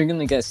you're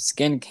gonna get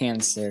skin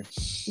cancer.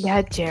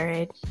 Yeah,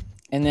 Jared.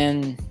 And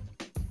then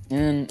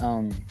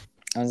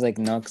I was like,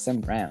 no, because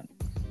I'm brown.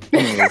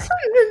 Anyways.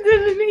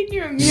 Doesn't make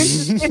you immune to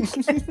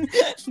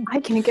skincare. I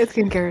can't get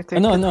skincare.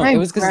 No, I'm it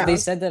was because they brown.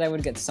 said that I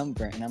would get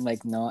sunburn, and I'm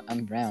like, no,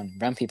 I'm brown.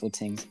 Brown people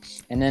things.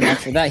 And then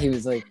after that, he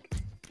was like,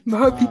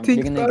 Bobby you're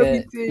thinks, gonna Bobby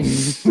get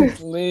thinks.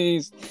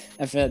 please.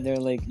 After that, they're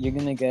like, you're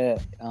gonna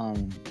get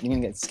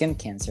skin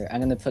cancer.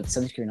 I'm gonna put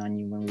sunscreen on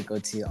you when we go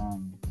to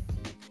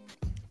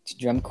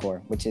drum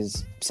corps, which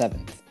is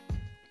 7th.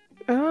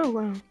 Oh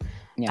wow.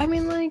 Yeah. I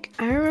mean, like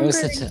I It remember was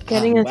such a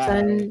getting a wow.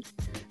 sun.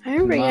 I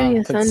remember getting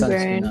a Put sunscreen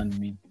sunburn. on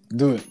me.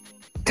 Do it.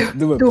 Do it,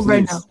 Do it please.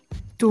 right now.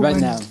 Do it Right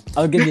now.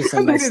 I'll give you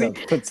some Literally.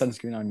 myself. Put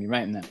sunscreen on me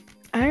right now.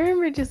 I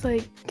remember just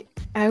like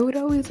I would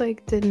always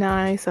like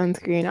deny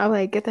sunscreen. I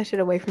like get that shit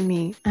away from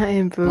me. I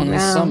am brown. Only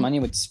somebody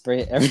would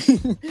spray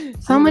everything.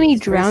 Somebody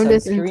drowned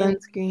us in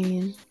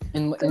sunscreen.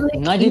 And like,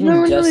 not even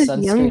even when I just was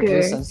sunscreen. younger- It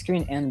was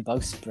sunscreen and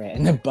bug spray.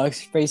 And the bug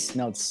spray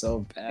smelled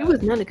so bad. It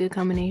was not a good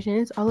combination.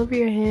 It's all over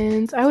your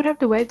hands. I would have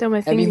to wipe down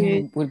my fingers.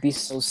 Everything would be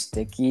so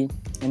sticky.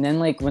 And then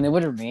like when it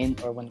would rain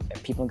or when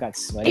people got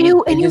sweaty,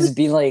 Ew, it and it just was-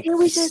 be like it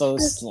was just so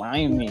the-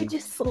 slimy. It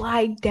just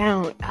slide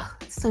down. Ugh,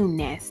 it's so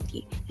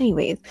nasty.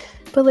 Anyways,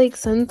 but like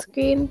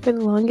sunscreen for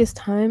the longest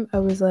time, I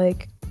was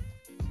like,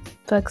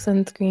 fuck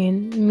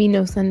sunscreen. Me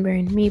no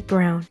sunburn. Me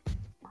brown.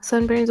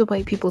 Sunburn's a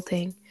white people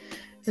thing.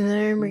 And then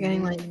I remember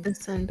getting like the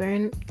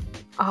sunburn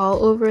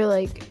all over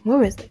like what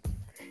was it?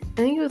 I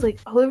think it was like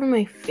all over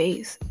my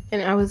face.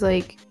 And I was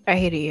like, I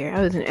hate it here.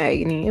 I was in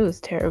agony. It was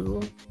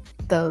terrible.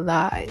 The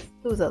lies.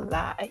 It was a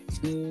lie.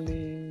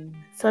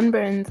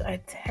 Sunburns are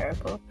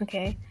terrible.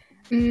 Okay.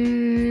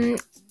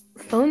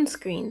 Phone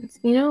screens.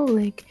 You know,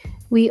 like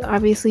we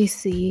obviously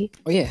see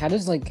Oh yeah, how do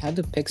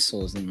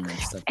pixels and like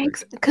stuff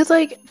work? because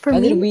like for How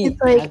me did we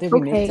it's like make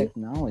okay,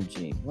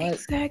 technology? What?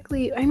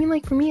 exactly. I mean,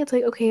 like for me it's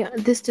like okay,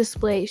 this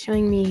display is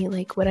showing me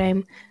like what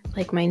I'm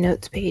like my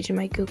notes page and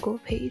my Google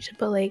page,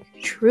 but like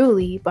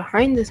truly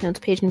behind this notes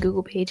page and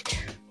Google page,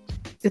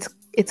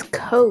 it's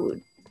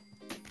code.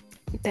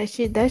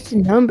 That's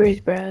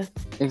numbers, bruh.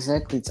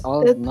 Exactly, it's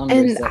all numbers.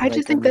 And that, I just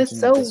like, think that's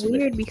so originate this way.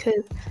 weird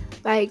because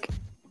like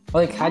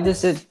Like, how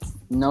does it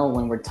know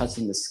when we're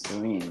touching the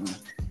screen?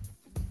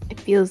 it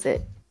feels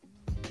it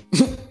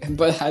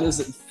But how does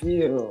it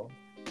feel?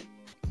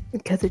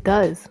 because it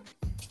does.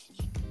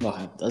 Well,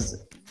 how does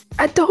it?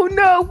 I don't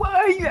know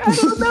why. I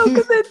don't know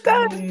because it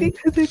does.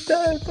 Because it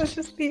does. That's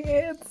just the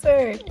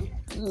answer.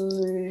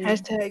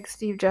 Hashtag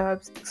Steve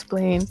Jobs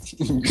explain.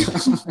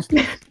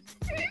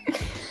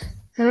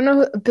 I don't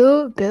know.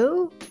 Bill?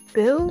 No.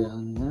 Bill? Oh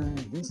my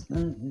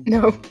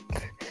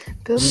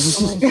God.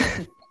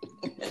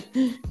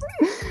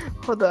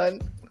 Hold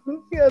on. Who's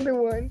the other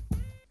one?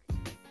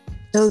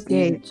 Bill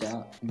Gates.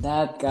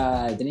 That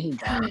guy. Didn't he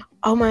die?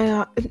 Oh my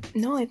God.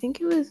 No, I think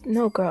it was.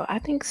 No, girl. I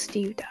think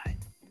Steve died.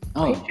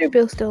 Oh, Pretty sure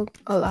Bill's still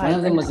alive. one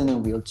of them right was now. in a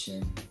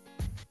wheelchair.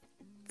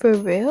 For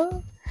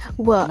real?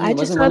 Well, I just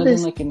Wasn't saw one of this.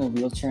 them like in a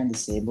wheelchair and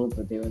disabled,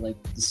 but they were like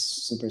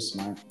super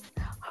smart.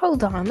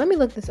 Hold on. Let me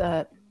look this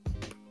up.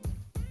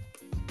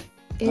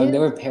 Oh, they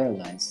were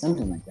paralyzed,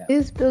 something like that.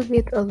 Is Bill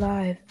Gates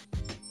alive?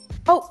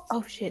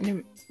 Oh shit.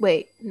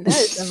 Wait, that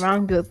is the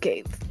wrong Bill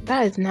Gates.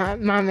 That is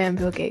not my man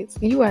Bill Gates.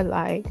 You are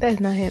lying. That is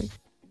not him.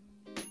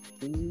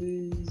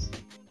 Please.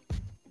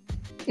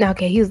 No,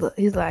 okay, he's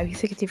alive. He's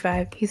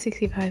 65. He's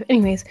 65.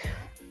 Anyways,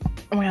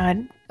 oh my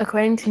God.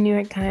 According to New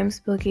York Times,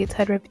 Bill Gates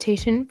had a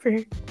reputation for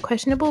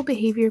questionable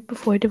behavior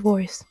before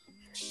divorce.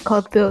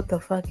 Called Bill the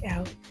fuck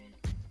out.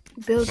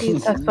 Bill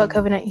Gates talks about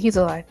COVID-19. He's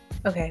alive.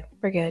 Okay,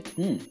 we're good.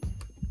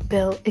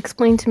 Bill,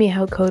 explain to me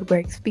how code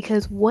works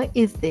because what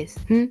is this?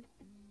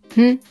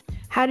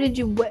 How did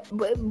you what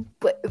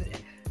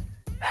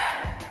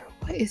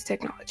is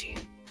technology?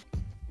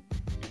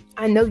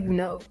 I know you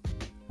know.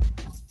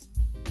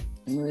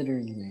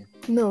 Literally.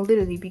 No,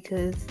 literally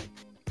because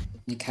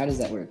Like, how does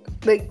that work?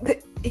 like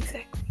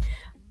exactly.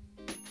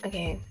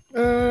 Okay.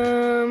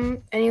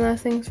 Any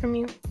last things from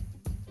you?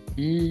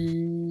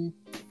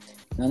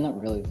 No,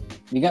 not really.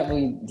 We got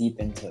really deep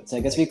into it, so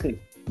I guess we could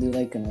do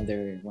like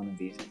another one of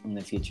these in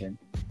the future.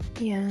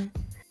 Yeah.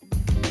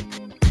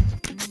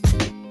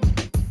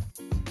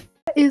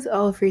 That is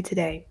all for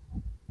today.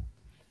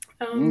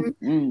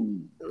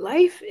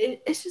 Life,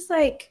 it's just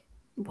like,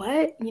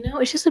 what? You know,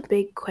 it's just a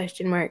big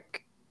question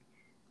mark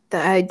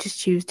that I just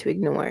choose to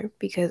ignore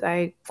because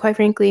I, quite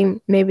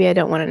frankly, maybe I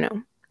don't want to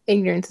know.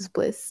 Ignorance is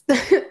bliss.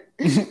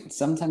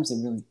 Sometimes it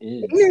really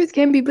is. Ignorance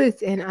can be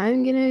bliss, and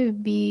I'm gonna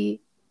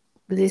be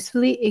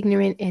blissfully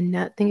ignorant and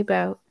not think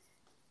about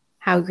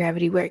how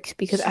gravity works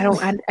because I don't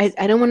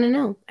want to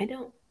know. I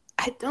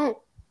don't.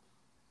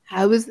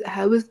 how was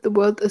the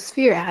world a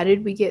sphere? How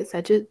did we get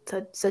such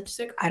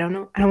I don't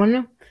know. I don't want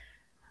to know.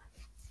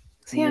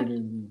 So yeah,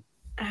 Literally.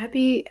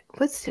 happy.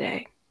 What's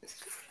today?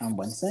 On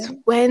Wednesday? It's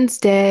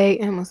Wednesday.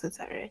 I almost said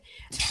Saturday.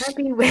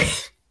 Happy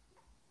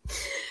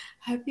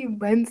Happy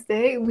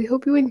Wednesday. We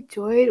hope you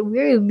enjoyed.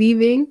 We're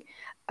leaving.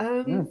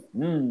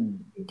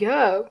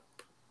 Yeah.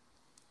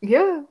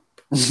 Yeah.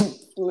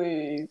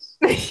 Please.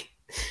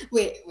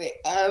 Wait.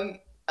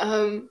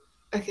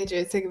 Okay,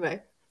 Jared, say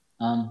goodbye.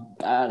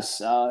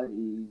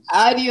 Sorry.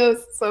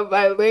 Adios, so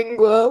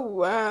bilingual.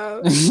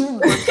 Wow.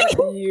 What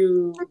about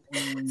you?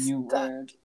 You word.